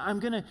 saying, I'm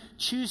going to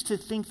choose to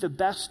think the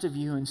best of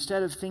you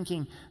instead of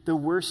thinking the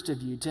worst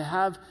of you, to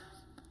have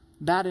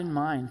that in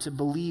mind, to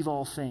believe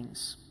all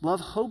things.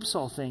 Love hopes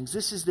all things.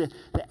 This is the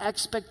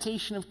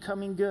expectation of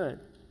coming good.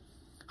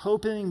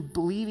 Hoping,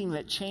 believing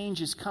that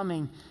change is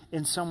coming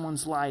in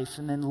someone's life,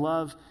 and then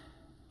love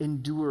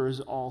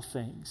endures all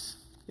things.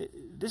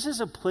 This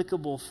is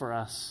applicable for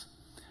us.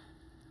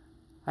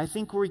 I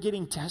think we're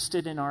getting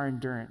tested in our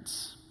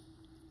endurance.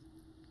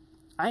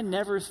 I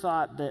never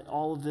thought that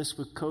all of this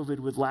with COVID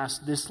would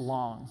last this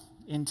long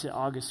into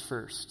August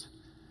 1st.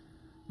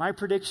 My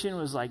prediction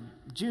was like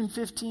June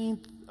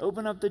 15th,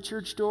 open up the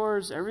church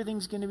doors,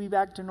 everything's going to be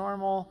back to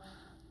normal,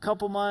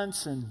 couple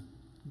months and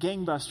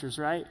gangbusters,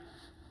 right?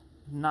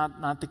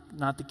 Not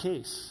the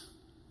case.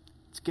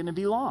 It's going to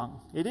be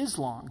long. It is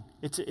long.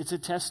 It's a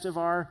test of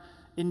our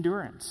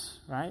endurance,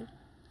 right?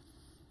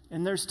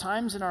 And there's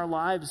times in our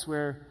lives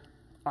where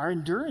our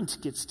endurance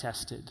gets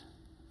tested.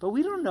 But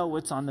we don't know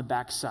what's on the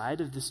backside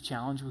of this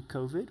challenge with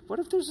COVID. What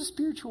if there's a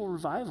spiritual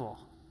revival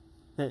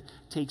that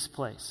takes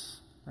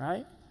place,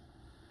 right?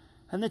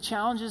 And the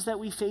challenges that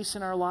we face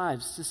in our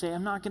lives to say,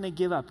 I'm not going to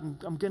give up.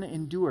 I'm going to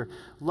endure.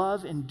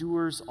 Love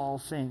endures all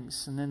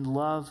things. And then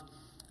love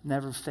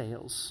never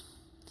fails.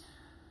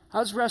 I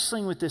was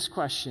wrestling with this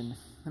question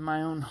in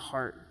my own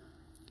heart.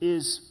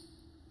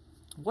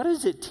 What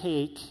does it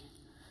take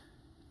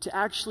to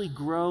actually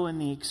grow in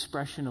the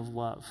expression of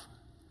love?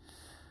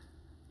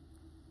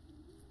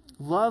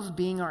 Love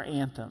being our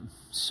anthem,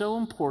 so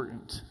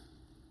important.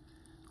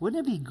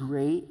 Wouldn't it be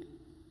great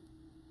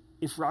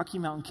if Rocky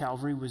Mountain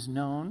Calvary was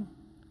known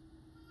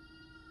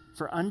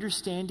for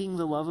understanding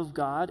the love of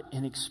God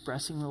and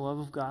expressing the love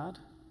of God?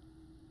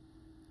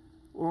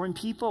 Or when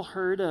people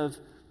heard of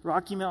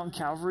Rocky Mountain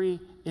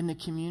Calvary in the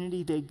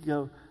community, they'd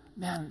go,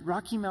 man,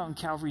 Rocky Mountain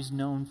Calvary is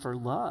known for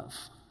love.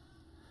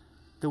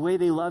 The way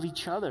they love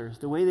each other,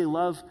 the way they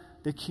love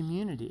the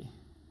community.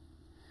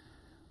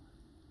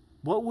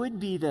 What would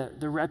be the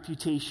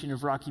reputation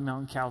of Rocky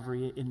Mountain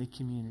Calvary in the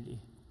community?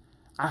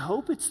 I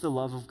hope it's the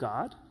love of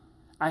God.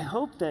 I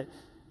hope that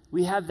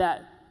we have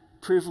that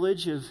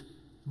privilege of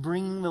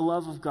bringing the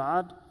love of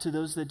God to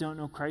those that don't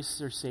know Christ as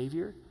their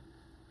Savior.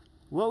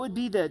 What would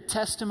be the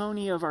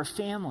testimony of our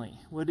family?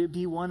 Would it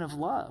be one of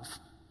love?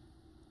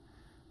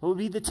 What would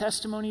be the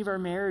testimony of our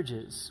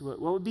marriages?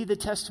 What would be the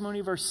testimony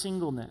of our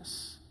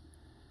singleness?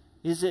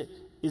 Is it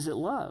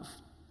love?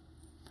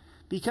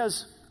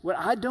 Because what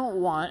I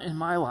don't want in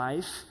my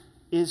life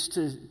is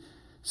to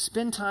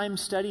spend time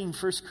studying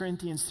 1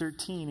 Corinthians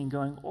 13 and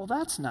going, oh,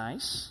 that's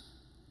nice.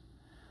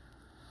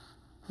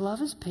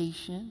 Love is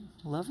patient.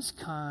 Love is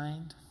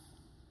kind.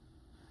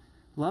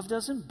 Love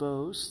doesn't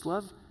boast.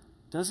 Love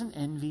doesn't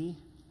envy.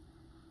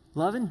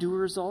 Love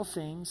endures all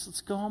things.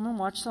 Let's go home and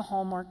watch the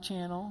Hallmark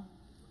Channel.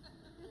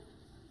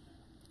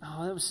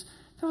 Oh, that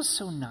was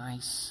so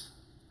nice.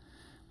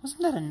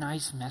 Wasn't that a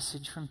nice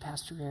message from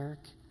Pastor Eric?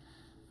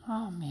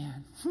 Oh,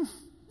 man.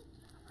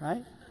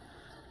 Right?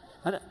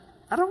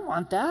 I don't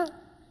want that.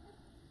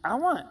 I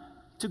want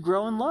to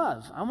grow in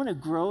love. I want to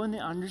grow in the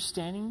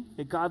understanding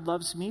that God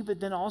loves me, but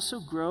then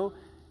also grow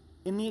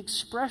in the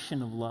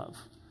expression of love.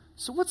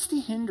 So what's the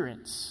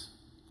hindrance?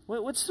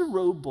 What's the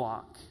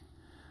roadblock?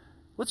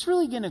 What's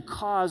really going to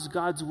cause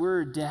God's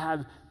word to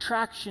have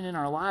traction in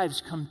our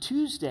lives come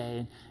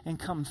Tuesday and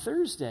come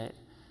Thursday?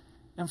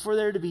 And for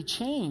there to be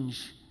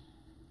change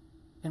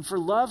and for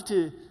love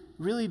to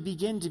really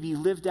begin to be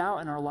lived out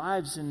in our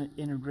lives in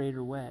a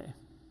greater way.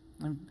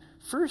 And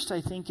first, I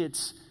think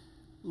it's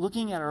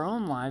looking at our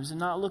own lives and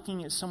not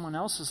looking at someone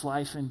else's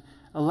life and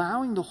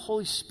allowing the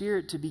Holy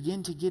Spirit to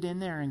begin to get in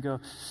there and go,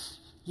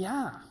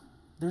 yeah,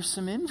 there's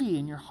some envy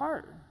in your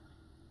heart.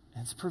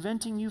 And it's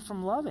preventing you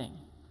from loving.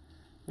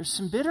 There's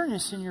some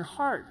bitterness in your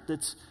heart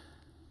that's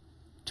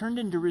turned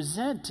into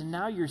resent, and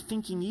now you're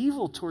thinking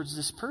evil towards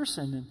this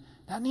person, and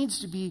that needs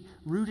to be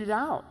rooted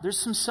out. There's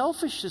some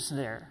selfishness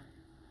there.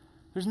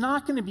 There's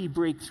not going to be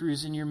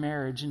breakthroughs in your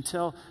marriage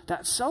until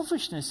that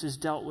selfishness is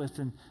dealt with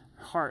in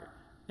heart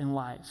and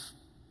life.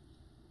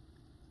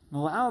 And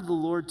allow the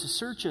Lord to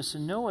search us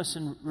and know us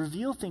and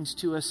reveal things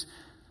to us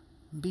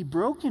and be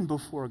broken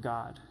before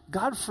God.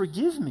 God,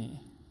 forgive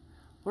me.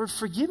 Lord,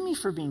 forgive me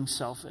for being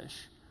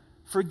selfish.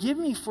 Forgive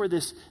me for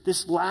this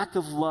lack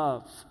of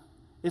love.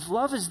 If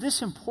love is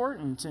this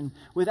important, and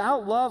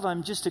without love,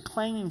 I'm just a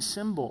clanging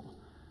cymbal.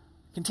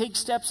 I can take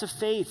steps of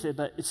faith,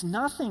 but it's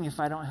nothing if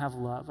I don't have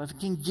love. I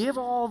can give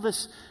all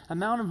this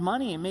amount of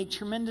money and make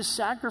tremendous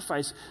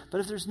sacrifice,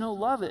 but if there's no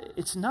love,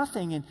 it's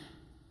nothing.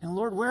 And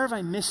Lord, where have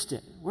I missed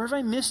it? Where have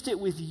I missed it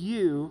with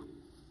you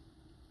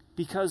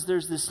because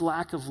there's this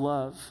lack of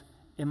love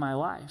in my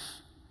life?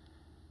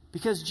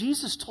 Because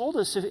Jesus told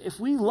us if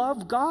we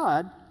love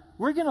God,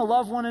 we're going to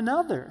love one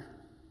another.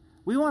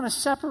 We want to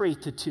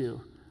separate the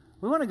two.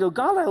 We want to go,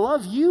 God, I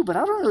love you, but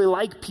I don't really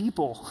like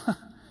people.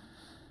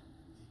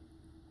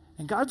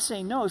 And God's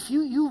saying, no, if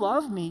you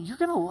love me, you're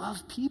going to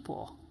love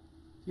people.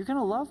 You're going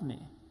to love me.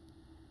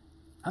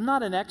 I'm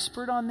not an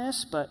expert on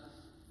this, but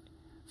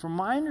from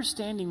my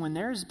understanding, when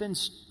there's been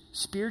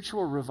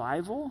spiritual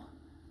revival,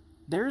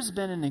 there's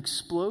been an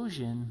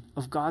explosion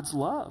of God's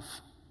love.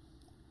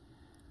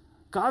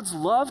 God's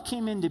love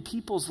came into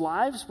people's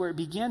lives where it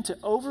began to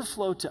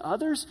overflow to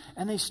others,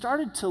 and they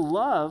started to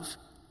love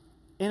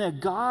in a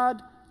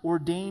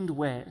God-ordained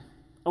way,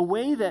 a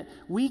way that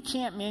we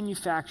can't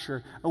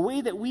manufacture, a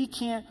way that we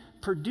can't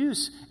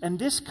produce. And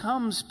this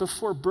comes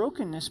before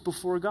brokenness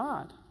before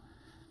God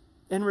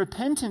and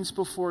repentance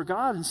before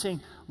God and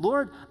saying,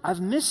 Lord,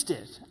 I've missed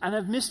it, and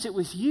I've missed it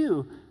with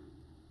you,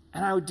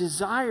 and I would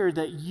desire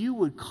that you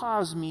would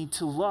cause me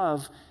to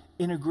love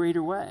in a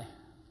greater way.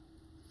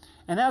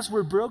 And as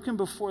we're broken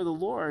before the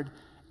Lord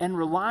and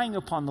relying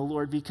upon the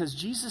Lord, because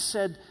Jesus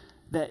said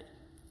that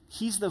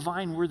he's the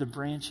vine, we're the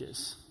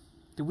branches,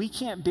 that we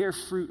can't bear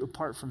fruit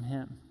apart from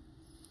him.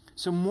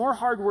 So more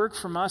hard work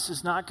from us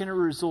is not going to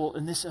result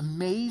in this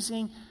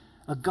amazing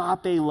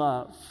agape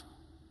love,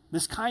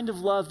 this kind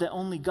of love that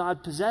only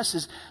God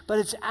possesses, but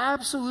it's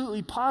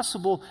absolutely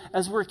possible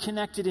as we're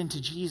connected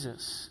into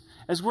Jesus,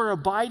 as we're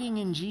abiding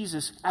in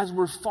Jesus, as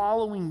we're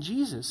following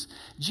Jesus.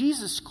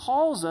 Jesus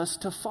calls us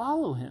to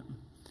follow him,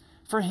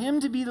 for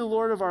him to be the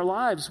Lord of our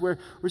lives, where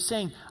we're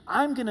saying,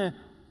 I'm going to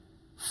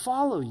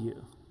follow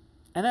you.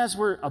 And as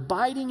we're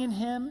abiding in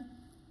him,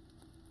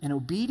 in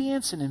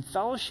obedience and in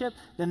fellowship,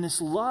 then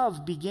this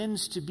love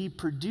begins to be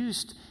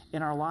produced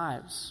in our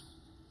lives.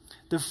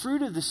 The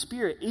fruit of the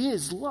Spirit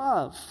is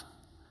love.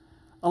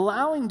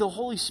 Allowing the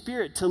Holy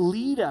Spirit to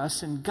lead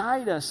us and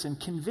guide us and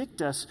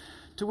convict us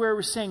to where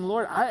we're saying,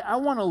 Lord, I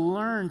want to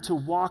learn to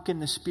walk in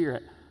the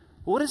Spirit.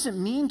 What does it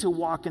mean to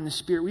walk in the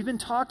Spirit? We've been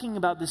talking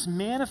about this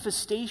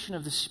manifestation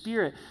of the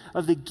Spirit,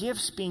 of the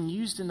gifts being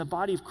used in the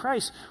body of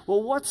Christ.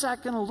 Well, what's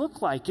that going to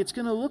look like? It's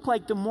going to look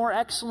like the more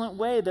excellent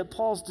way that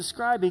Paul's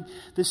describing.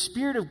 The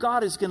Spirit of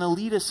God is going to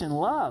lead us in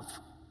love.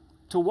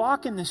 To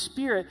walk in the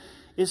Spirit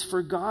is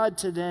for God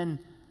to then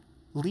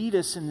lead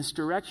us in this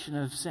direction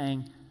of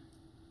saying,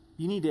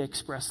 you need to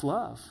express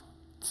love.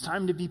 It's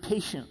time to be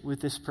patient with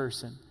this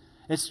person.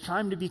 It's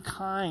time to be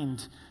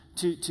kind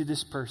to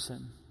this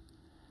person.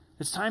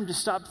 It's time to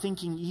stop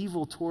thinking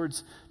evil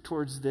towards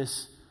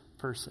this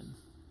person.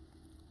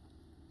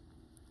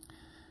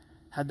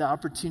 Had the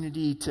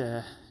opportunity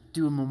to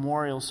do a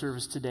memorial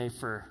service today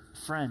for a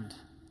friend,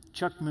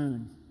 Chuck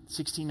Moon,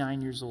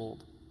 69 years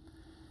old.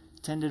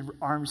 Attended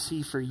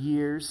RMC for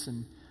years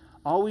and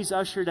always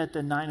ushered at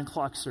the 9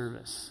 o'clock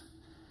service.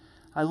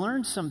 I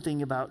learned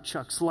something about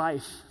Chuck's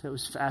life that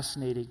was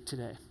fascinating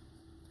today.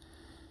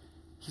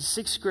 He's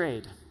 6th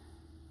grade,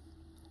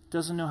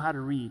 doesn't know how to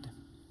read.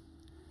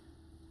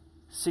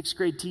 6th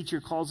grade teacher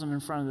calls him in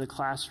front of the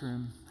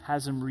classroom,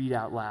 has him read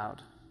out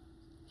loud.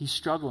 He's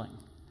struggling.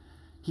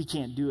 He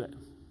can't do it.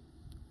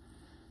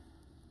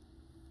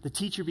 The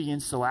teacher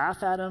begins to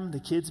laugh at him. The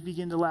kids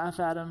begin to laugh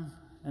at him.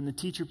 And the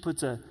teacher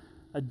puts a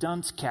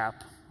dunce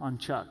cap on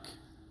Chuck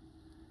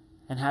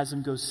and has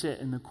him go sit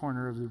in the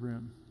corner of the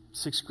room.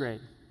 6th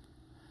grade.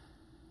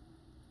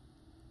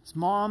 His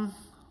mom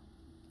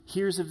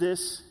hears of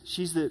this.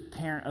 She's the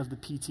parent of the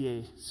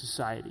PTA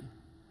society.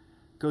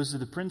 Goes to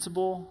the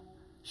principal.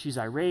 She's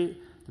irate.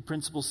 The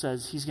principal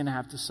says he's going to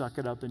have to suck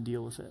it up and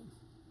deal with it.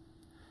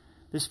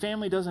 This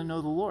family doesn't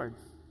know the Lord.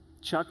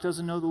 Chuck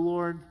doesn't know the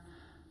Lord.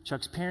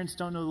 Chuck's parents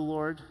don't know the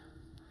Lord.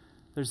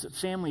 There's a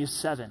family of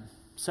 7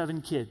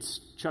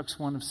 kids. Chuck's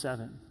one of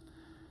 7.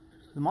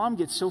 The mom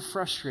gets so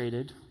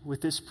frustrated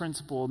with this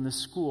principal in this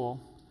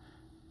school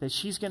that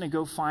she's going to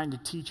go find a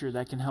teacher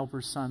that can help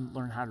her son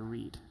learn how to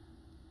read.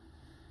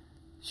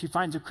 She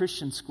finds a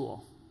Christian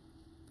school.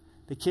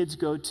 The kids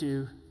go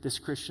to this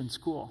Christian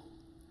school.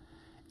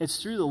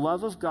 It's through the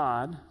love of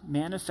God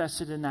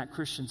manifested in that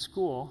Christian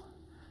school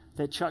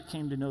that Chuck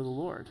came to know the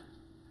Lord.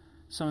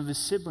 Some of his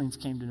siblings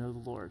came to know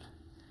the Lord.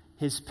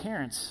 His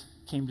parents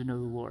came to know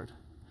the Lord.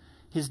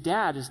 His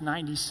dad is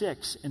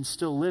 96 and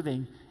still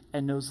living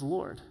and knows the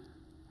Lord.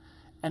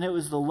 And it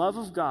was the love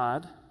of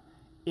God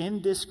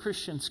in this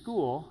Christian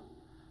school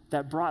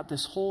that brought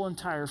this whole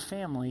entire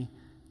family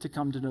to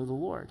come to know the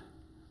Lord.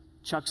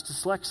 Chuck's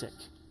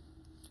dyslexic.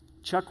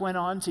 Chuck went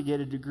on to get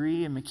a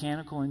degree in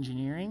mechanical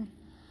engineering.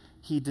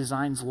 He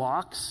designs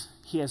locks.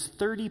 He has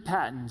 30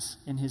 patents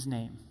in his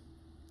name.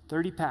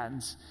 30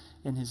 patents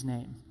in his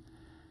name.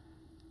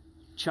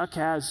 Chuck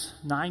has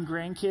 9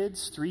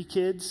 grandkids, 3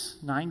 kids,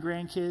 9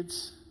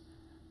 grandkids.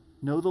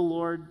 Know the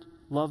Lord,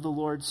 love the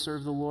Lord,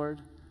 serve the Lord.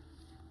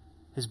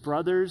 His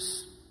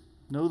brothers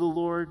know the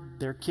Lord.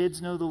 Their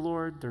kids know the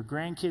Lord. Their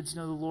grandkids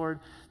know the Lord.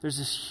 There's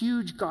this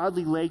huge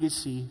godly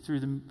legacy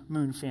through the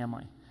Moon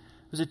family.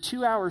 It was a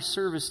 2-hour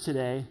service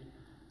today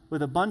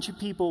with a bunch of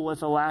people with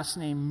the last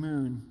name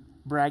Moon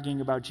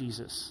bragging about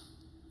Jesus.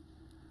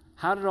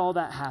 How did all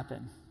that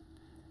happen?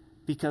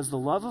 Because the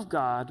love of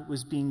God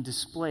was being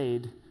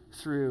displayed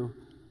through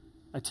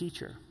a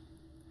teacher.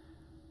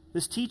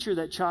 This teacher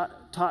that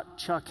taught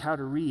Chuck how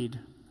to read,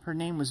 her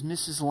name was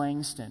Mrs.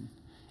 Langston.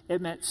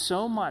 It meant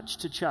so much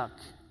to Chuck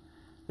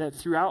that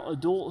throughout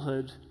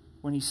adulthood,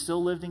 when he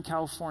still lived in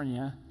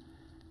California,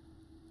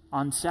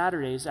 on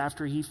Saturdays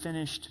after he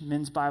finished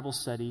men's Bible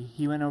study,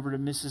 he went over to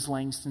Mrs.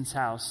 Langston's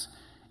house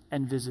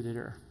and visited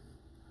her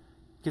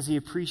because he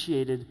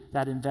appreciated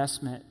that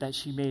investment that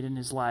she made in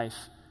his life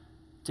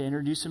to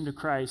introduce him to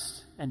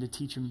Christ and to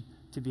teach him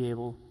to be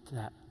able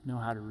to know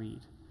how to read.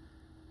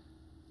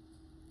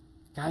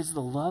 Guys,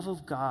 the love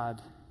of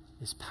God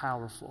is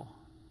powerful.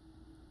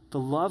 The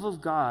love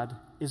of God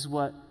is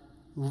what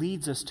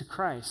leads us to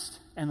Christ.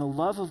 And the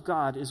love of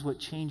God is what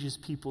changes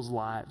people's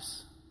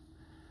lives.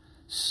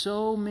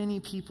 So many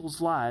people's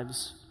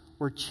lives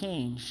were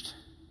changed.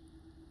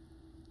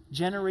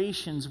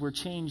 Generations were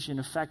changed and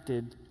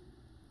affected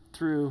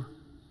through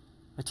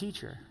a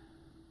teacher,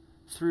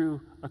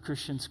 through a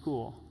Christian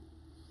school.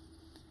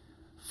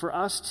 For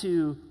us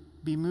to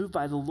be moved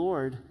by the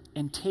Lord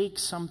and take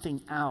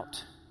something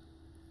out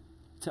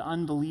to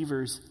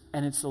unbelievers,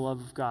 and it's the love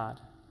of God.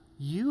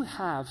 You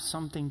have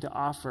something to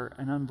offer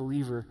an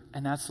unbeliever,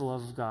 and that's the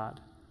love of God.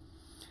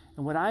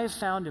 And what I have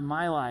found in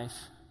my life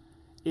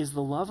is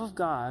the love of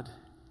God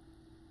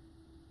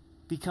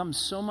becomes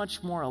so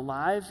much more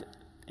alive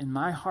in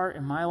my heart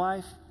and my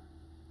life,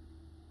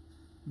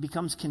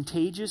 becomes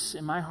contagious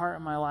in my heart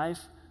and my life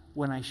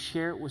when I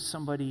share it with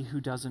somebody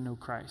who doesn't know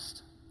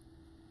Christ.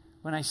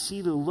 When I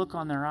see the look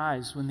on their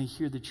eyes when they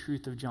hear the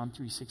truth of John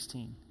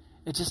 3:16.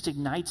 It just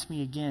ignites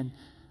me again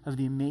of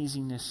the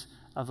amazingness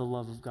of the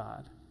love of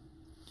God.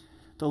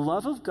 The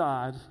love of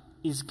God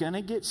is going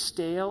to get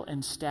stale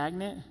and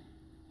stagnant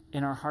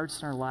in our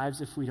hearts and our lives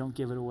if we don't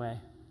give it away.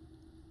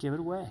 Give it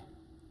away.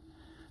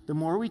 The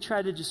more we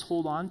try to just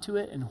hold on to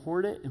it and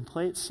hoard it and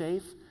play it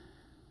safe,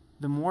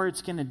 the more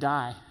it's going to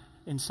die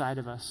inside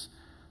of us.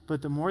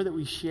 But the more that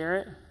we share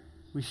it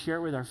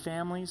with our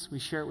families, we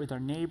share it with our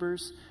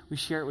neighbors, we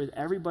share it with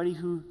everybody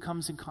who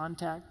comes in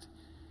contact.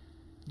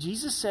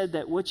 Jesus said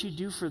that what you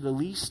do for the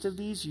least of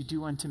these, you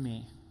do unto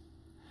me.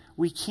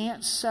 We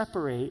can't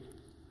separate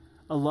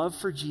a love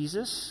for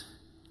Jesus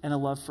and a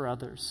love for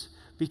others.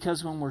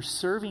 Because when we're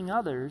serving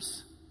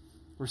others,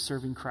 we're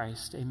serving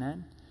Christ.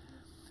 Amen?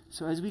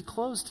 So as we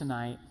close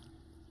tonight,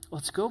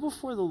 let's go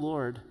before the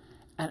Lord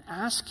and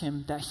ask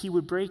him that he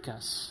would break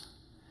us.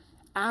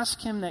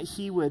 Ask him that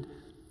he would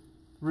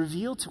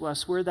reveal to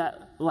us where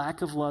that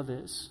lack of love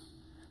is.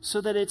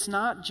 So that it's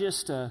not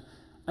just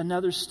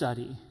another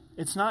study.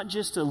 It's not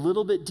just a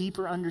little bit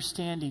deeper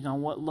understanding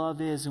on what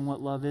love is and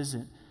what love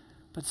isn't.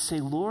 But to say,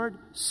 Lord,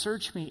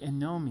 search me and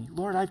know me.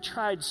 Lord, I've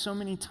tried so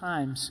many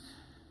times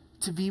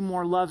to be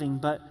more loving,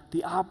 but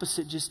the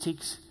opposite just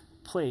takes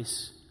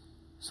place.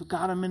 So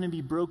God, I'm going to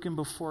be broken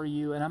before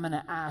you, and I'm going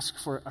to ask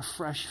for a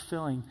fresh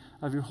filling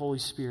of your Holy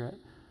Spirit.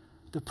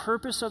 The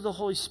purpose of the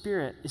Holy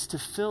Spirit is to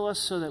fill us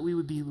so that we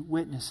would be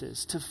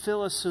witnesses, to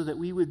fill us so that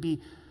we would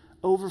be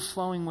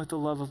overflowing with the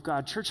love of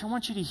God. Church, I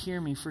want you to hear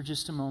me for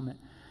just a moment.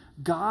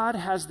 God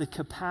has the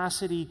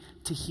capacity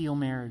to heal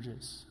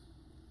marriages.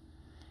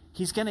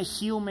 He's going to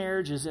heal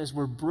marriages as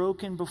we're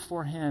broken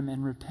before him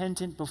and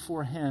repentant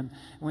before him.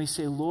 And we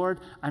say, Lord,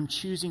 I'm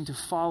choosing to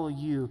follow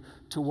you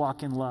to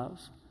walk in love.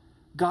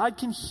 God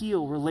can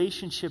heal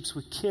relationships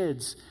with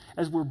kids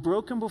as we're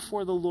broken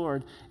before the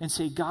Lord and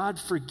say, God,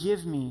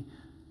 forgive me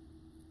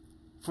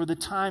for the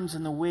times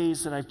and the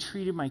ways that I've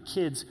treated my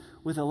kids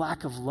with a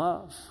lack of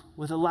love,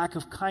 with a lack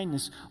of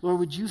kindness. Lord,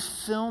 would you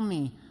fill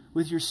me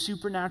with your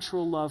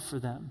supernatural love for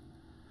them?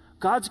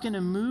 God's going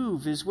to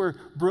move as we're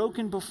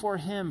broken before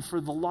him for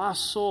the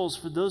lost souls,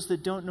 for those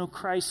that don't know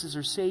Christ as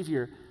our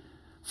Savior,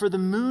 for the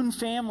Moon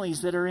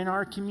families that are in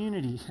our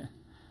community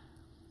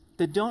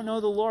that don't know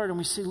the Lord. And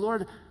we say,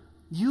 Lord,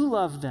 you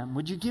love them.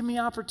 Would you give me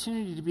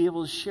opportunity to be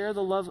able to share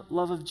the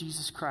love of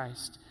Jesus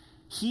Christ?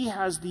 He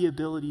has the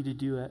ability to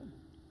do it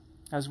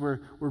as we're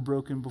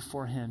broken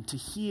before him, to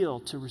heal,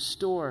 to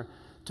restore,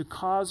 to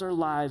cause our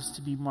lives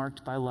to be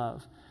marked by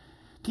love.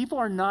 People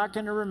are not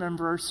going to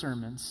remember our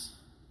sermons,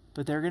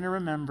 but they're going to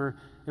remember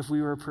if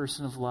we were a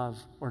person of love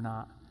or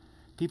not.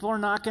 People are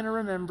not going to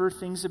remember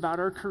things about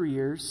our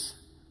careers,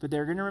 but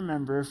they're going to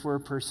remember if we're a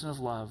person of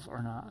love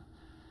or not.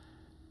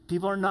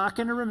 People are not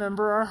going to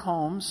remember our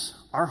homes.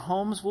 Our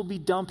homes will be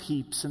dump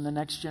heaps in the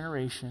next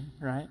generation,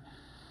 right?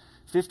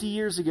 50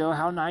 years ago,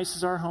 how nice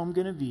is our home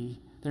going to be?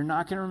 They're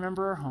not going to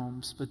remember our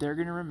homes, but they're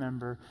going to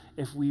remember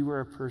if we were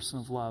a person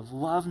of love.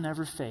 Love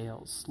never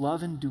fails.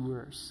 Love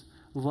endures.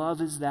 Love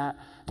is that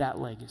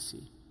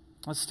legacy.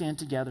 Let's stand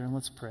together and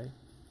let's pray.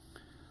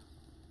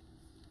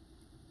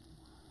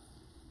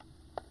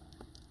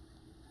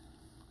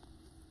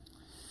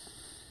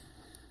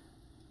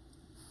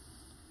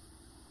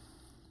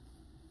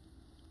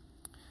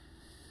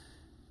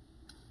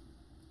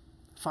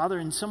 Father,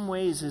 in some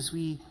ways, as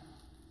we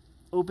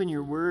open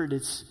your word,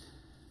 it's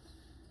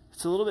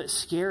a little bit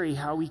scary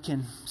how we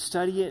can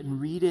study it and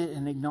read it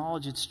and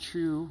acknowledge it's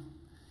true,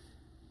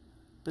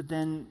 but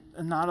then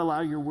not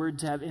allow your word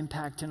to have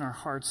impact in our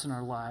hearts and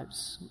our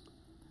lives.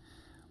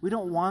 We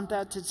don't want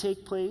that to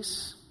take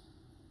place.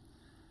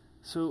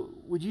 So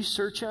would you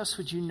search us?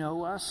 Would you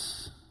know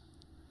us?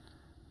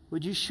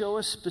 Would you show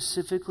us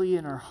specifically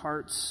in our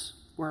hearts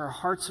where our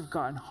hearts have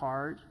gotten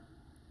hard,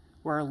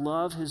 where our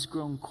love has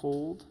grown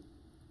cold?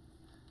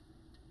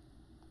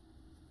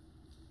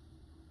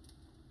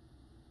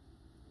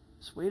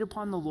 Just wait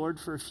upon the Lord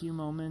for a few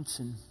moments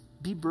and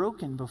be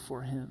broken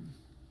before him.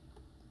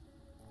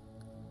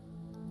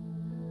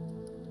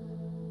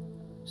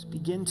 Just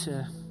begin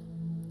to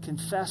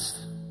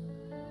confess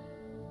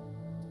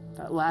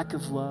that lack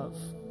of love.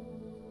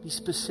 Be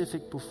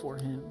specific before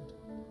him.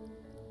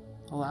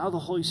 Allow the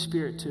Holy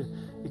Spirit to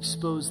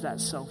expose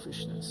that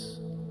selfishness.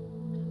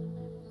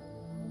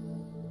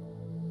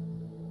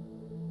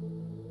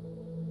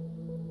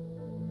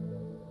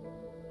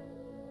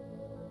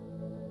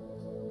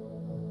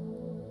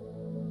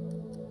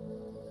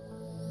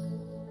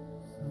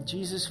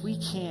 Jesus, we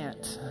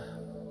can't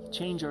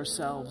change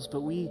ourselves,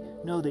 but we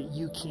know that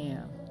you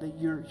can, that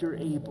you're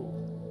able.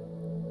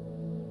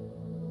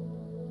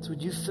 So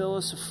would you fill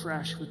us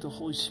afresh with the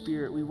Holy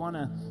Spirit? We want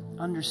to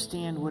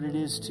understand what it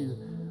is to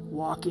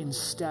walk in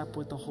step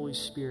with the Holy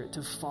Spirit,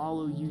 to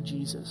follow you,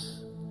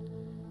 Jesus,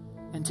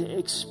 and to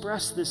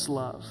express this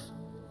love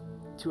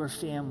to our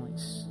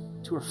families,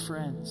 to our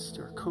friends,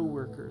 to our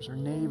coworkers, our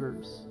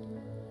neighbors,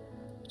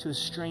 to a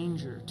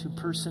stranger, to a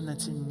person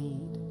that's in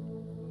need.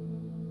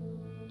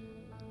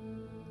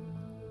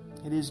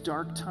 It is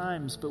dark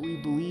times, but we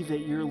believe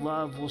that your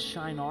love will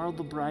shine all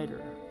the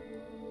brighter.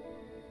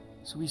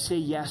 So we say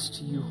yes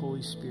to you,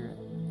 Holy Spirit.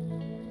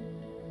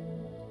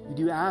 We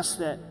do ask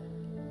that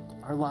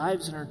our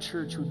lives and our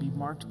church would be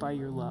marked by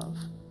your love.